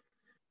phoenix.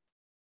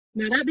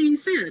 Now, that being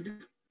said,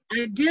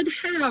 I did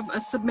have a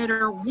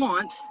submitter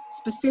want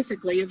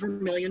specifically a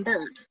vermilion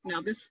bird.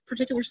 Now, this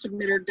particular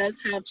submitter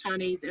does have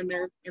Chinese in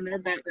their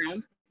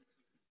background.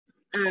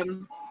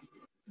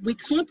 We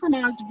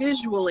compromised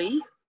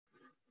visually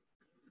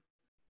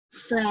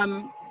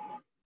from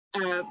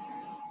a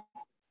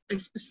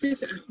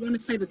specific. I want to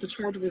say that the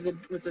charge was a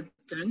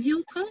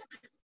dunhill cock.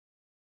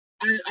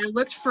 I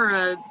looked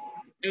for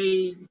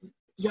a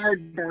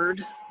yard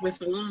bird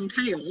with a long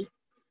tail,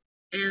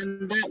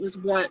 and that was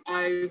what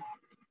I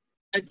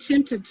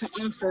attempted to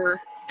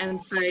offer and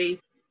say,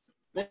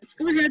 let's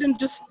go ahead and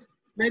just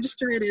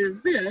register it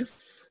as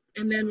this,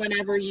 and then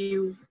whenever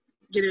you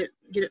get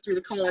it through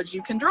the college,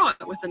 you can draw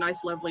it with a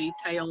nice lovely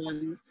tail,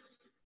 and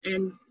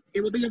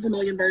it will be a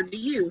vermilion bird to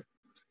you.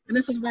 And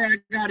this is where I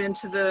got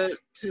into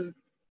to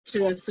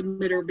a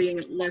submitter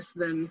being less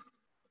than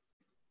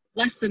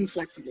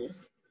flexible.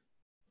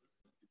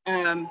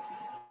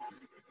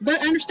 But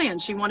I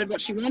understand she wanted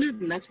what she wanted,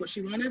 and that's what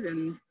she wanted,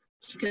 and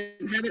she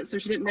couldn't have it, so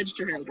she didn't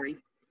register heraldry.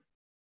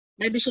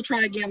 Maybe she'll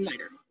try again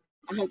later.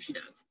 I hope she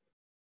does.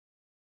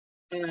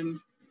 I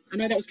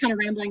know that was kind of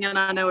rambling, and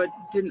I know it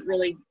didn't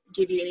really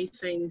give you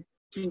anything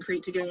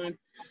concrete to go on.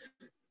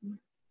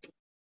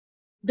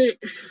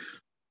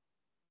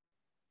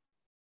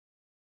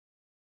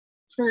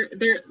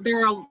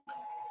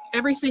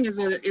 Everything is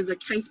a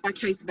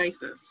case-by-case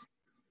basis,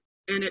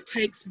 and it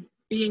takes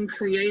being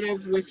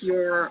creative with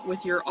your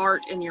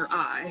art and your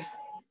eye.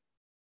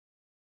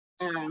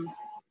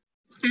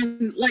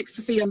 And like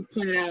Sophia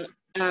pointed out,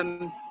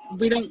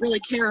 we don't really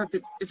care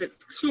if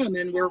it's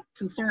common. We're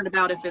concerned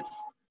about if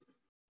it's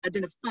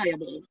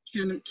identifiable.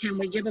 Can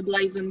we give a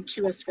blazon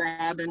to a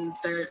scribe and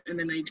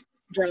then they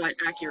draw it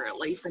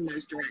accurately from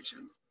those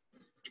directions?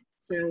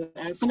 So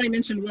somebody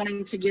mentioned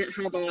wanting to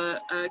have a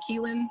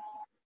keylin.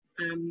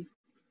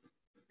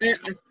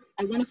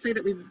 I want to say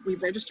that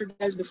we've registered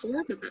those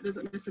before, but that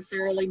doesn't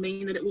necessarily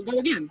mean that it will go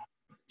again,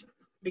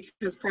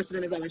 because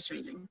precedent is always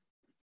changing.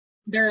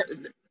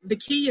 The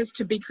key is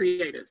to be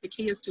creative. The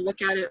key is to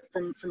look at it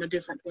from a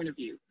different point of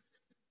view.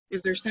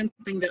 Is there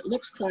something that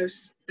looks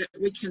close that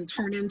we can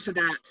turn into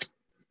that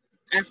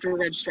after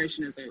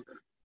registration is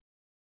over?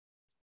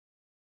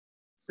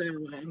 So,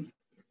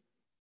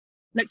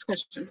 next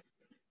question.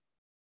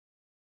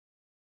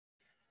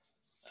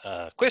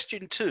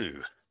 Question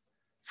 2.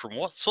 From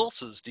what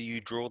sources do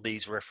you draw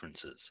these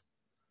references?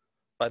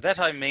 By that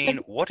I mean,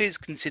 what is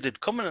considered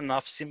common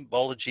enough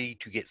symbology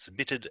to get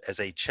submitted as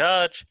a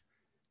charge,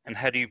 and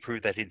how do you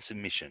prove that in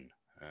submission?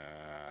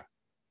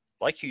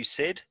 Like you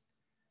said,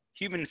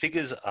 human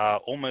figures are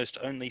almost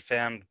only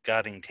found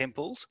guarding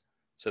temples,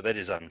 so that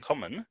is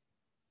uncommon,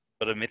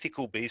 but a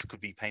mythical beast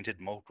could be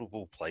painted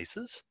multiple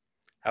places.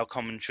 How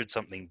common should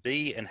something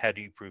be, and how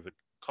do you prove it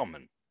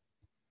common?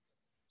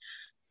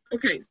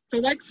 Okay, so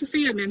like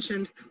Sophia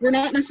mentioned, we're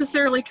not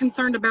necessarily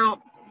concerned about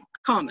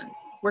common.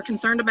 We're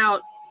concerned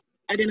about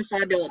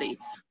identifiability.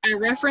 I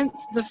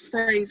reference the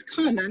phrase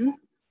common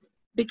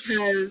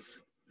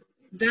because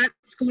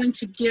that's going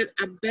to get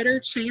a better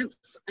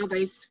chance of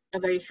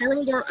a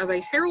herald or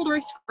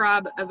a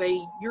scribe of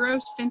a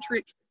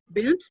Eurocentric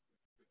bent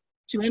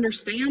to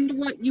understand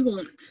what you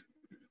want.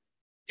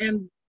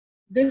 And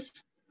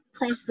this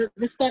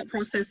thought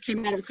process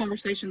came out of a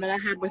conversation that I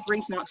had with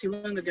Reef not too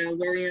long ago,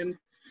 wherein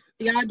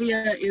the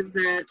idea is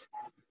that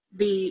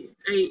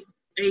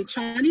a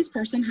Chinese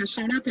person has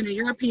shown up in a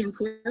European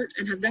court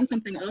and has done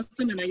something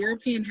awesome, and a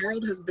European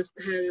herald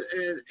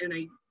and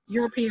a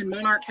European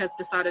monarch has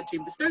decided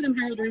to bestow them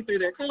heraldry through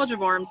their College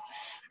of Arms,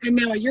 and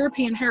now a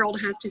European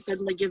herald has to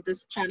suddenly give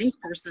this Chinese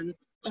person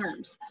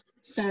arms.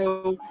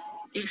 So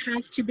it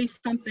has to be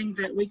something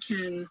that we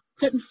can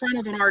put in front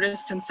of an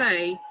artist and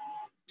say,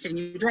 can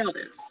you draw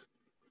this?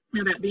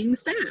 Now, that being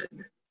said,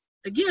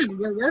 again,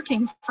 we're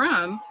working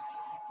from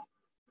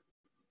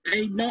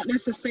a not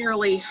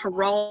necessarily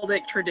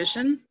heraldic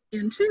tradition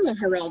into a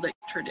heraldic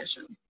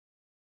tradition.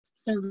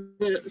 So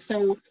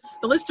the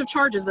list of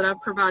charges that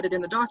I've provided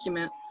in the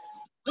document,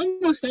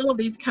 almost all of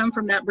these come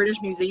from that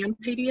British Museum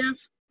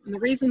PDF. And the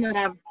reason that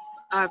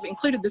I've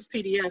included this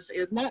PDF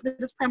is not that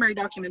it's primary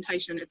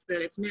documentation, it's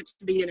that it's meant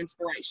to be an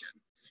inspiration.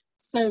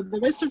 So the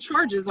list of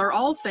charges are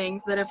all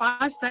things that if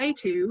I say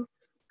to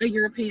a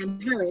European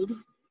herald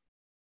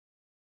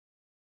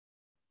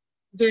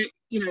that,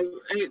 you know,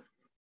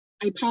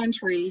 a pine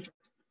tree,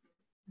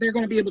 they're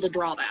going to be able to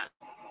draw that.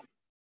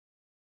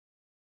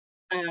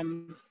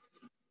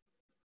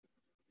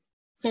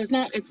 So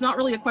it's not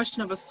really a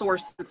question of a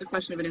source, it's a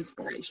question of an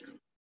inspiration.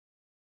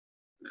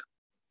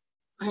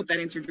 I hope that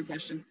answered your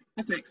question.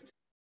 What's next?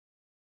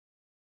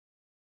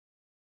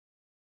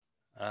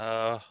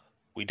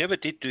 We never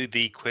did do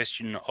the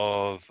question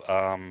of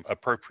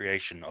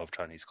appropriation of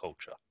Chinese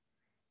culture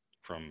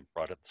from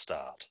right at the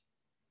start.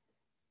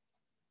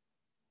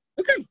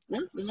 Okay,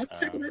 well, then let's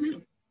tackle that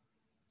now.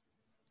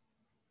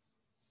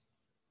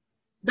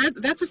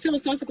 That's a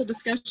philosophical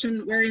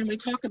discussion wherein we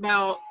talk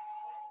about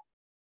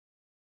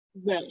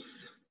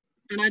wealth.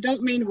 And I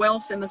don't mean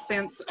wealth in the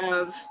sense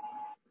of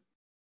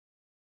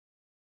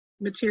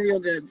material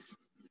goods.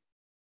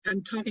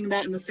 I'm talking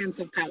about in the sense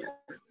of power.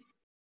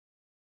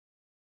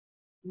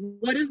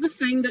 What is the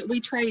thing that we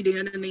trade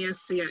in the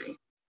SCA?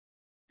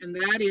 And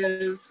that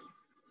is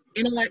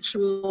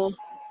intellectual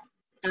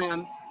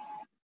renown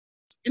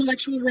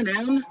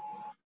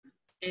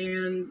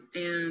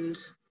and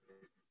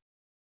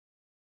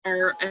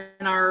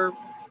our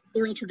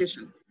oral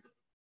tradition.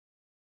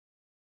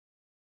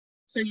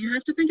 So you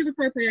have to think of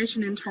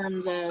appropriation in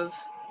terms of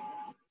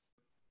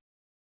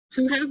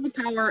who has the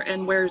power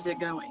and where's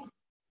it going.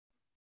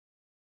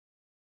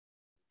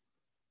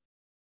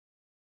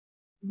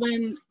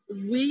 When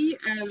we,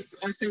 as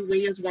I say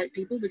we as white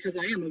people, because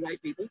I am a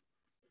white people,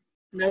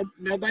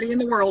 nobody in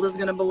the world is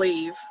going to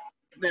believe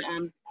that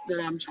I'm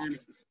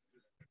Chinese.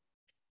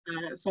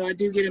 So I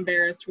do get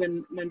embarrassed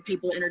when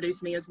people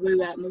introduce me as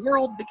Wu out in the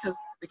world because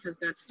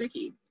that's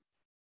sticky.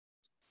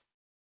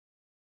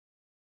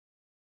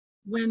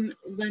 When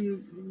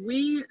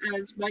we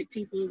as white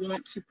people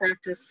want to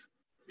practice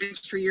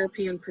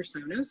extra-European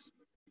personas,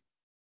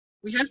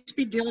 we have to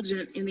be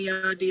diligent in the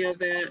idea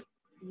that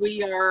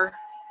we are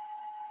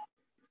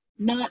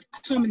not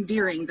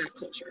commandeering that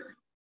culture.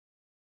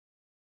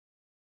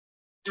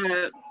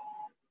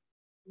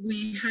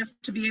 We have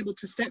to be able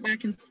to step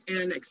back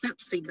and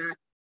accept feedback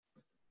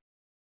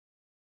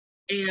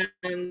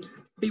and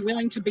be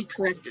willing to be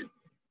corrected.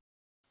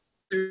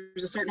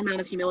 There's a certain amount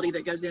of humility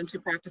that goes into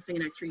practicing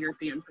an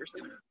extra-European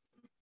persona.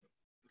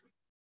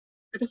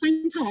 At the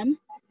same time,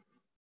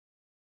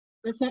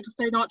 that's not to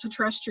say not to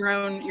trust your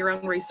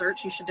own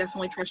research. You should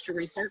definitely trust your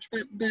research,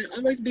 but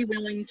always be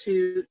willing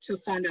to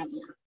find out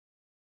more.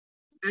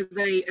 As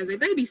a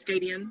baby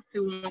Scadian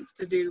who wants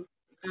to do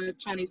a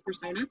Chinese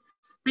persona,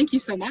 thank you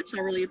so much. I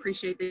really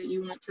appreciate that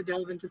you want to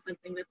delve into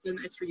something that's an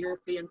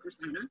extra-European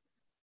persona.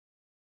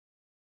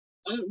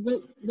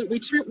 What we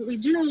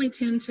generally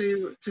tend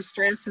to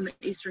stress in the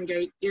Eastern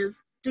Gate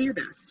is do your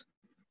best,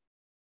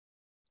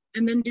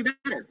 and then do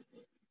better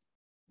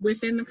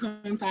within the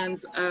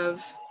confines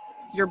of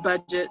your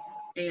budget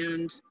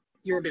and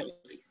your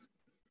abilities.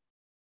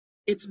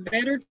 It's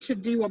better to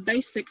do a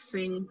basic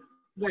thing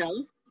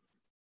well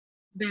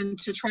than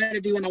to try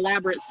to do an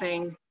elaborate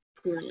thing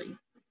poorly,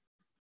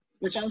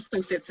 which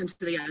also fits into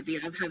the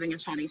idea of having a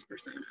Chinese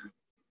persona.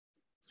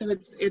 So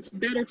it's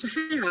better to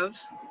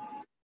have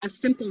a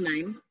simple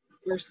name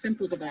or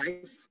simple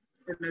device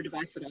or no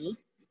device at all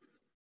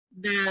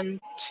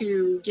than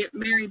to get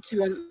married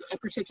to a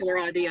particular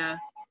idea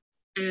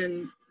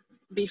and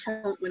be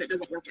hurt when it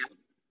doesn't work out.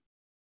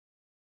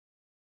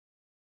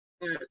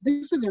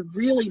 This is a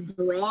really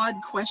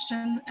broad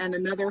question and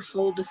another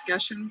whole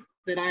discussion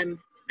that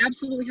I'm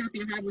absolutely happy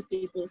to have with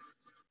people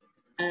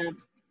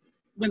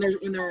when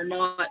there are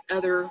not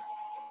other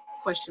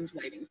questions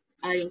waiting.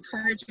 I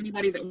encourage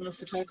anybody that wants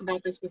to talk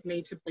about this with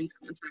me to please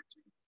contact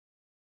me.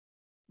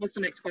 What's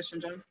the next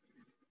question, John?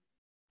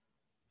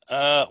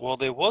 Well,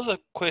 there was a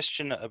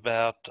question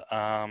about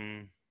a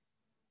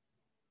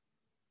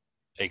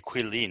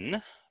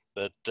quillin,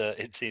 but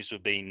it seems to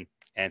have been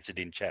answered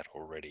in chat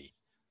already.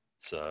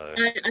 So,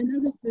 I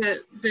noticed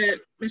that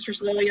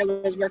Mistress Lilia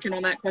was working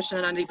on that question,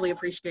 and I deeply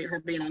appreciate her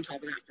being on top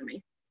of that for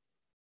me.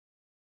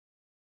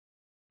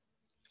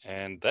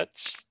 and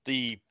that's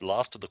the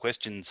last of the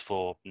questions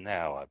for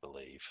now, I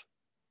believe.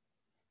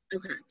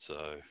 Okay.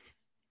 So,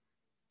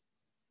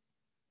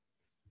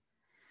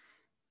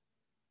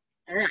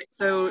 All right.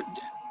 So,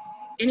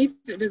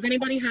 does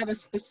anybody have a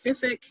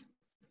specific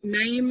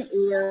name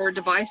or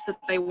device that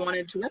they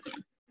wanted to work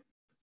on?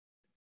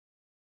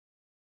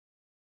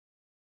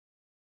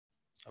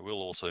 I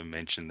will also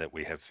mention that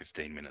we have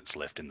 15 minutes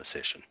left in the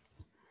session.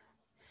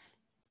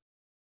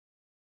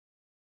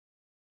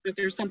 So if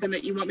there's something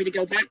that you want me to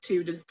go back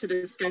to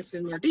discuss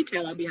in more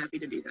detail, I'll be happy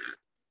to do that.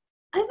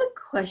 I have a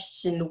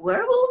question.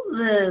 Where will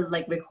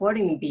the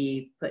recording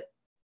be put?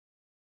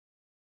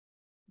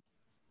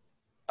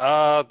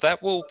 That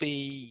will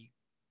be,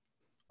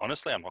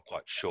 honestly, I'm not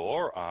quite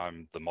sure.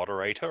 I'm the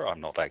moderator.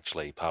 I'm not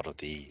actually part of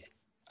the,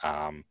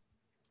 I'm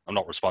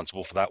not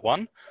responsible for that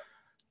one.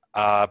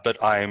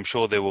 But I am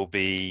sure there will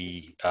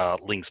be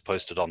links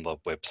posted on the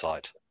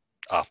website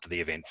after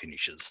the event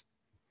finishes.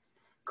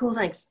 Cool,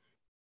 thanks.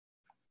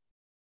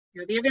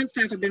 Yeah, the event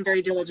staff have been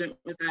very diligent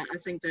with that. I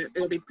think that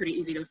it'll be pretty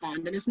easy to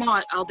find. And if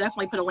not, I'll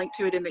definitely put a link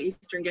to it in the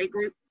Eastern Gate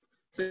group.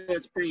 So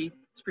it's pretty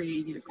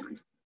easy to find.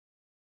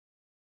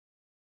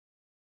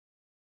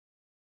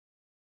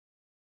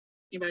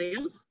 Anybody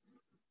else?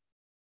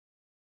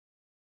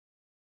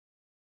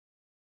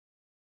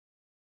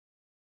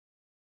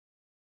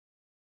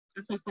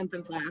 I saw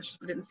something flash.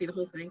 I didn't see the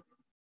whole thing.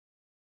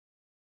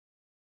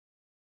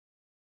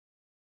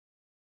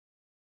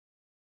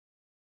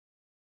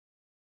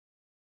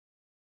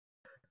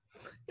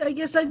 I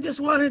guess I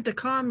just wanted to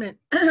comment,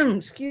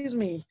 excuse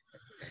me,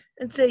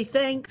 and say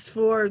thanks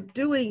for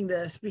doing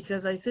this,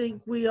 because I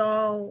think we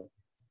all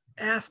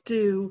have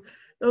to,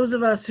 those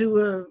of us who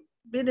have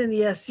been in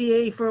the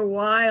SCA for a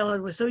while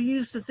and were so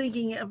used to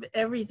thinking of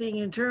everything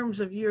in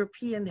terms of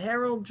European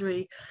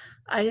heraldry,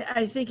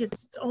 I think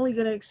it's only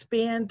going to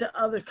expand to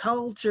other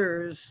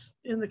cultures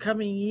in the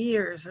coming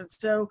years. And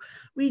so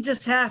we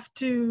just have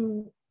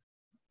to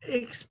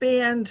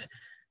expand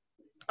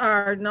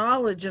our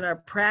knowledge and our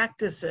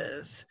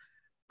practices.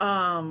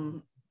 I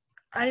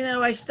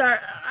know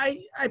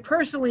I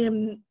personally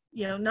am,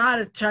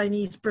 not a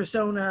Chinese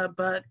persona,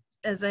 but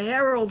as a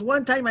herald,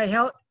 one time I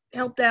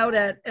helped out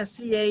at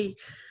SCA,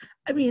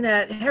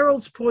 at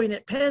Herald's Point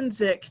at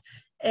Penzic,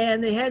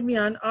 and they had me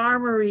on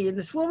armoury, and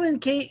this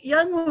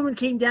young woman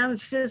came down and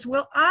she says,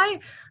 well,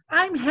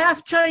 I'm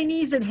half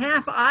Chinese and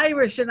half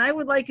Irish, and I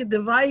would like a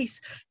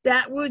device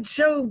that would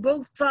show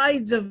both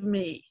sides of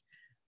me.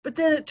 But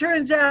then it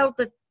turns out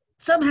that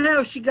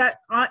somehow she got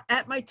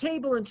at my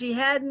table and she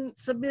hadn't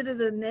submitted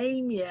a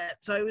name yet.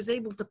 So I was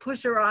able to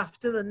push her off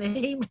to the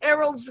name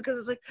heralds, because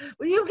it's like,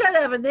 well, you've got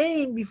to have a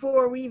name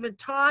before we even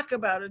talk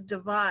about a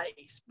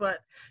device. But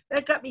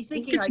that got me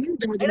thinking, I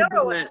don't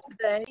know what to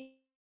say.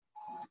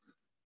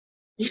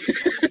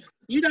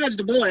 You dodged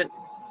a bullet.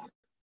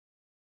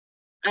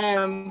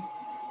 In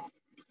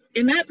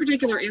that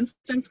particular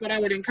instance, what I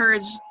would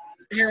encourage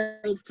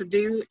heralds to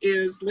do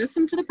is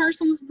listen to the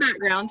person's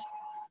background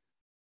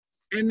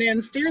and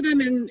then steer them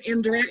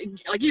in direct.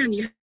 Again,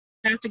 you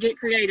have to get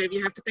creative.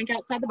 You have to think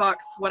outside the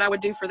box. What I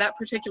would do for that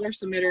particular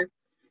submitter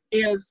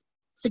is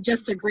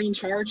suggest a green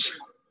charge.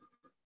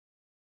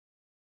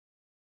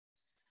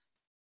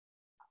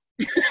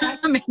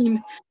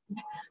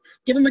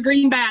 Give them a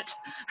green bat.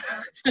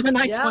 Have a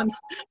nice one.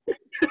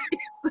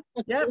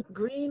 Yep,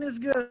 green is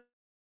good.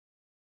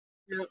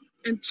 Yep.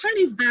 And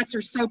Chinese bats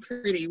are so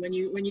pretty when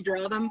you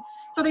draw them.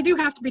 So they do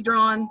have to be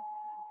drawn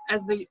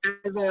as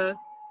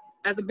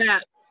a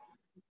bat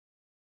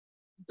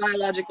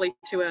biologically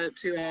to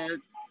a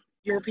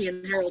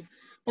European herald.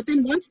 But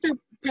then once they're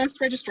past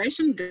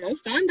registration, go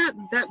find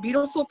that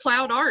beautiful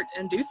cloud art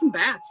and do some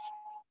bats.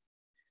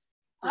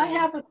 I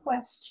have a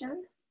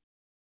question.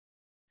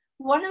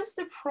 What is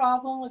the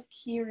problem with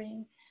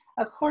keyring?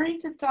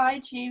 According to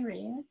Dai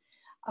Jiring,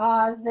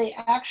 they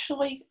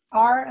actually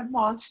are a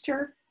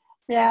monster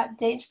that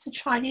dates to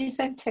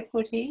Chinese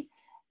antiquity,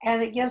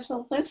 and it gives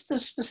a list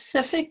of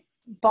specific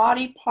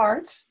body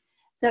parts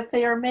that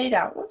they are made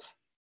out of.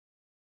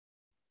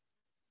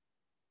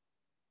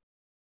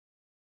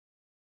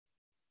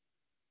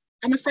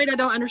 I'm afraid I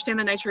don't understand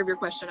the nature of your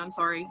question. I'm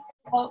sorry.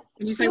 Well,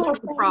 when you say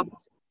what's the problem?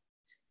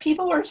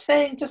 People were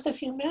saying just a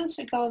few minutes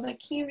ago that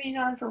keyring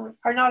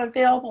are not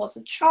available as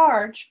a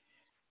charge.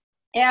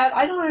 And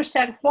I don't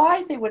understand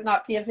why they would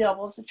not be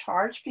available as a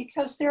charge,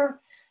 because they're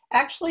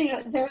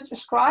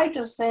described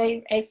as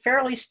a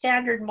fairly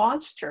standard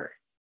monster.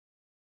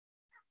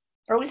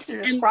 Or at least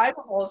they're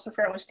describable as a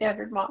fairly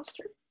standard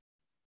monster.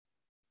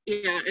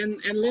 Yeah, and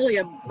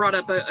Lilia brought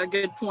up a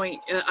good point.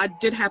 I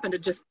did happen to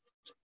just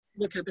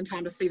look up in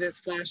time to see this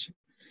flash.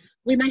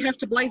 We may have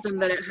to blazon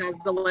that it has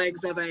the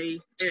legs of a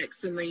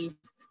X and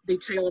the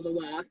tail of a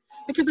Y,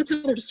 because that's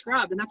how they're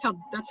described, and that's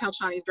how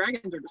Chinese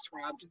dragons are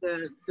described.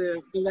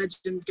 The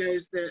legend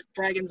goes that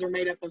dragons are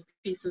made up of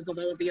pieces of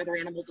all of the other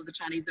animals of the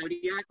Chinese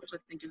zodiac, which I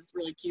think is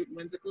really cute and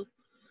whimsical.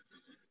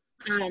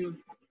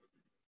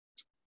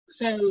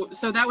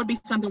 So that would be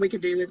something we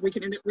could do, is we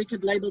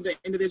could label the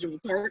individual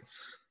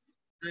parts.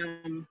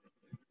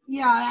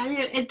 Yeah, I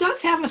mean, it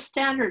does have a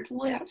standard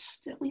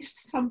list, at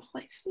least some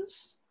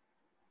places.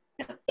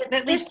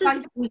 At least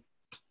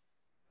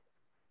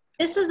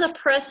This is a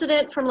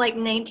precedent from like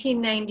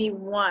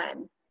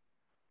 1991.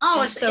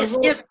 Oh, And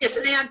it's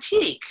an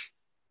antique.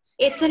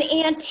 It's an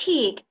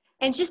antique.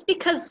 And just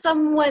because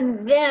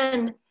someone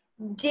then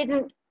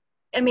didn't,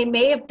 I mean,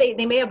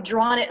 they may have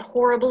drawn it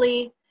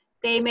horribly.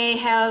 They may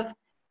have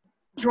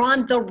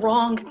drawn the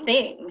wrong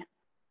thing,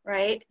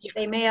 right? Yeah.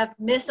 They may have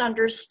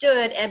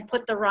misunderstood and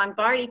put the wrong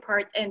body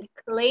parts and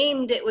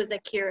claimed it was a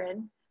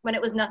Kieran when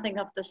it was nothing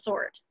of the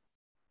sort.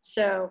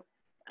 So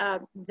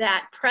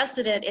that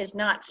precedent is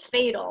not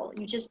fatal.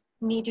 You just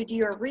need to do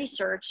your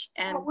research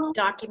and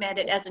document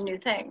it as a new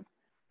thing.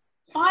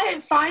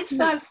 Find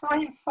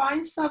somebody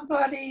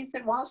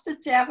that wants to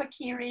have a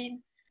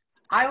Kieran.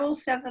 I will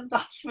send them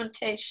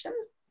documentation.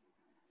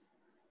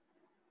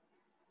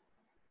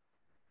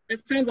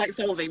 It sounds like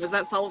Solvay. Was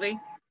that Solvay?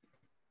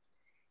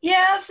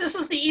 Yes, this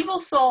is the evil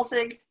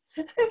Solvay.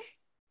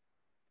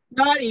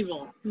 Not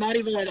evil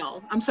at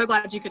all. I'm so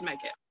glad you could make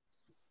it.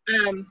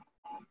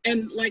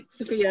 And like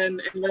Sophia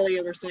and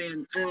Lilia were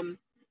saying,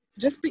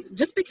 just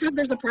because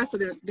there's a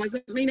precedent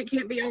doesn't mean it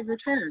can't be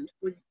overturned.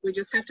 We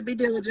just have to be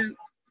diligent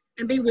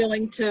and be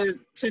willing to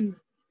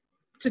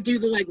do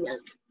the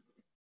legwork.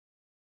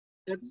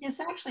 It's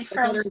actually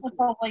fairly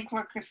simple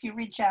legwork if you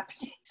read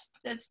Japanese,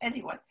 but it's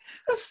anyway.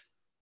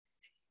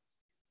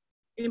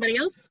 Anybody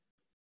else?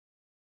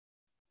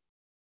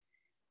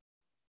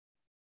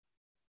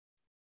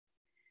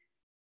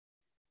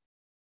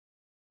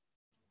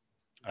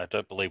 I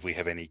don't believe we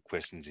have any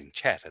questions in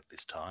chat at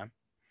this time.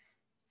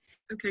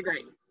 Okay,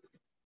 great.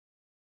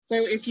 So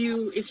if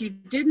you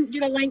didn't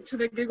get a link to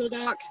the Google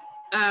Doc,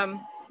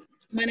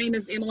 my name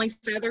is Emily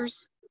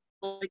Feathers,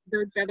 like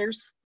bird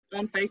feathers,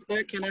 on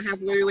Facebook, and I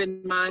have Woo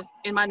in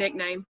my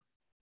nickname.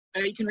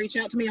 You can reach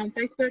out to me on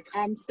Facebook.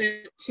 I'm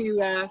set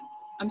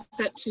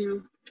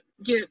to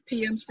get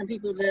PMs from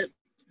people that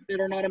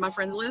are not on my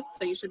friends list,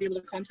 so you should be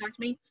able to contact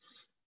me.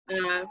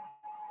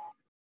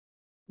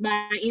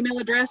 My email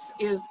address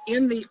is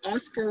in the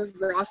Oscar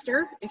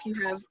roster if you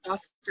have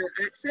Oscar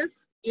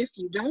access. If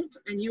you don't,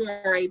 and you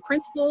are a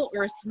principal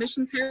or a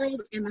submissions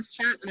herald in this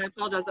chat, and I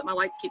apologize that my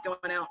lights keep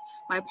going out.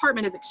 My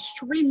apartment is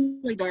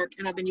extremely dark,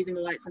 and I've been using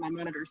the light for my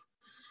monitors.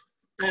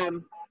 I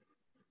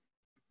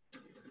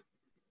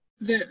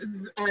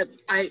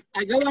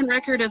go on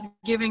record as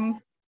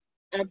giving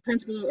a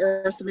principal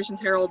or a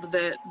submissions herald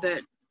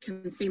that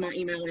can see my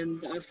email in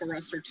the Oscar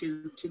roster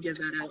to give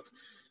that out.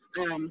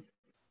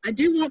 I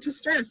do want to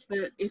stress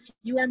that if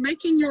you are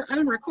making your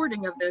own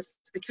recording of this,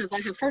 because I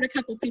have heard a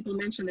couple people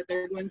mention that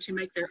they're going to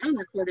make their own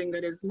recording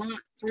that is not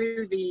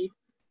through the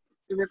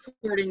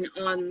recording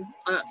on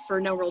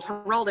for No World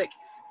Heraldic,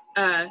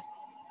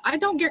 I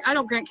don't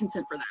grant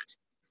consent for that.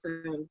 So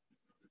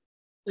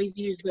please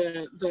use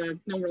the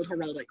No World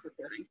Heraldic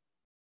recording.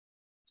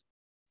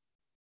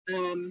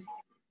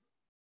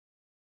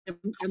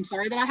 I'm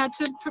sorry that I had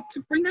to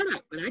bring that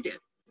up, but I did.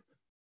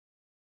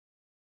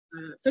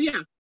 So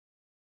yeah.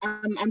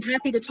 I'm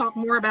happy to talk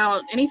more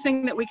about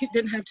anything that we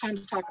didn't have time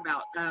to talk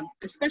about,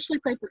 especially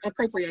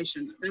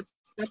appropriation.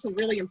 That's a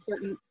really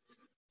important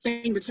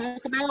thing to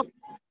talk about.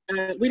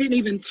 We didn't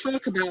even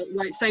talk about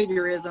white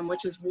saviorism,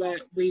 which is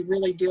what we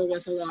really deal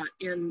with a lot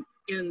in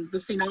the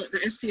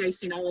SCA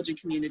Scenology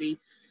community.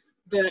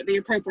 The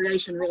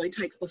appropriation really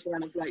takes the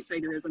form of white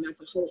saviorism.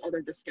 That's a whole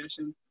other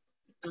discussion.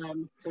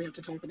 So we have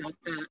to talk about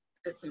that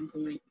at some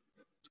point.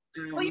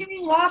 Well, you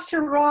mean Lost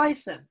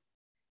Horizon?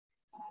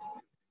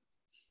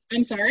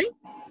 I'm sorry?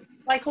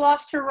 Like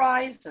Lost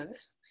Horizon.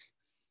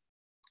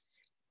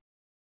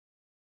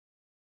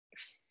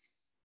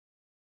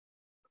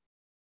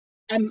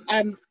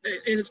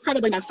 It's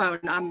probably my phone.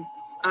 I'm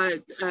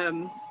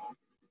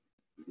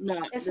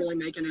not really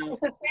making out.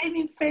 It's a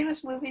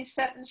famous movie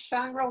set in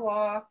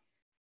Shangri-La,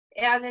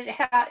 and it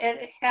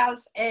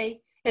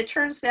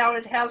turns out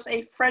it has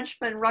a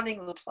Frenchman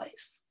running the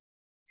place.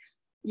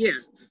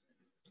 Yes.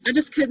 I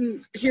just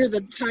couldn't hear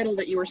the title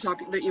that you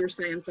were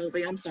saying,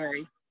 Sylvie. I'm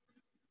sorry.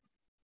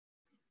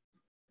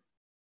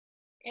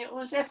 It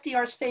was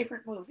FDR's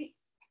favorite movie.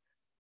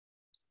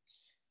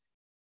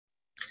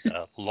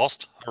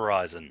 Lost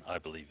Horizon, I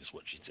believe is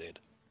what she said.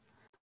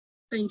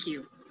 Thank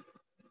you.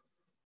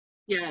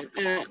 Yeah,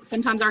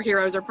 sometimes our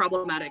heroes are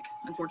problematic,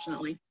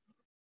 unfortunately.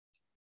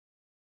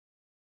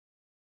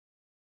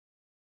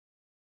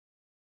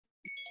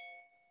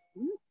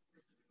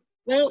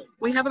 Well,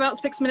 we have about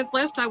 6 minutes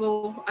left. I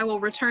will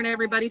return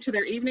everybody to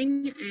their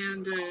evening,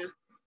 and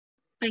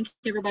thank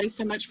everybody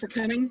so much for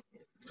coming.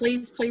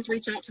 Please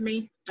reach out to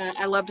me.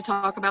 I love to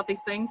talk about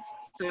these things.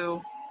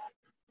 So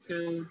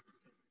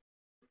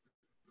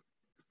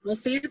we'll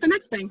see you at the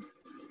next thing.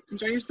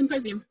 Enjoy your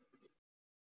symposium.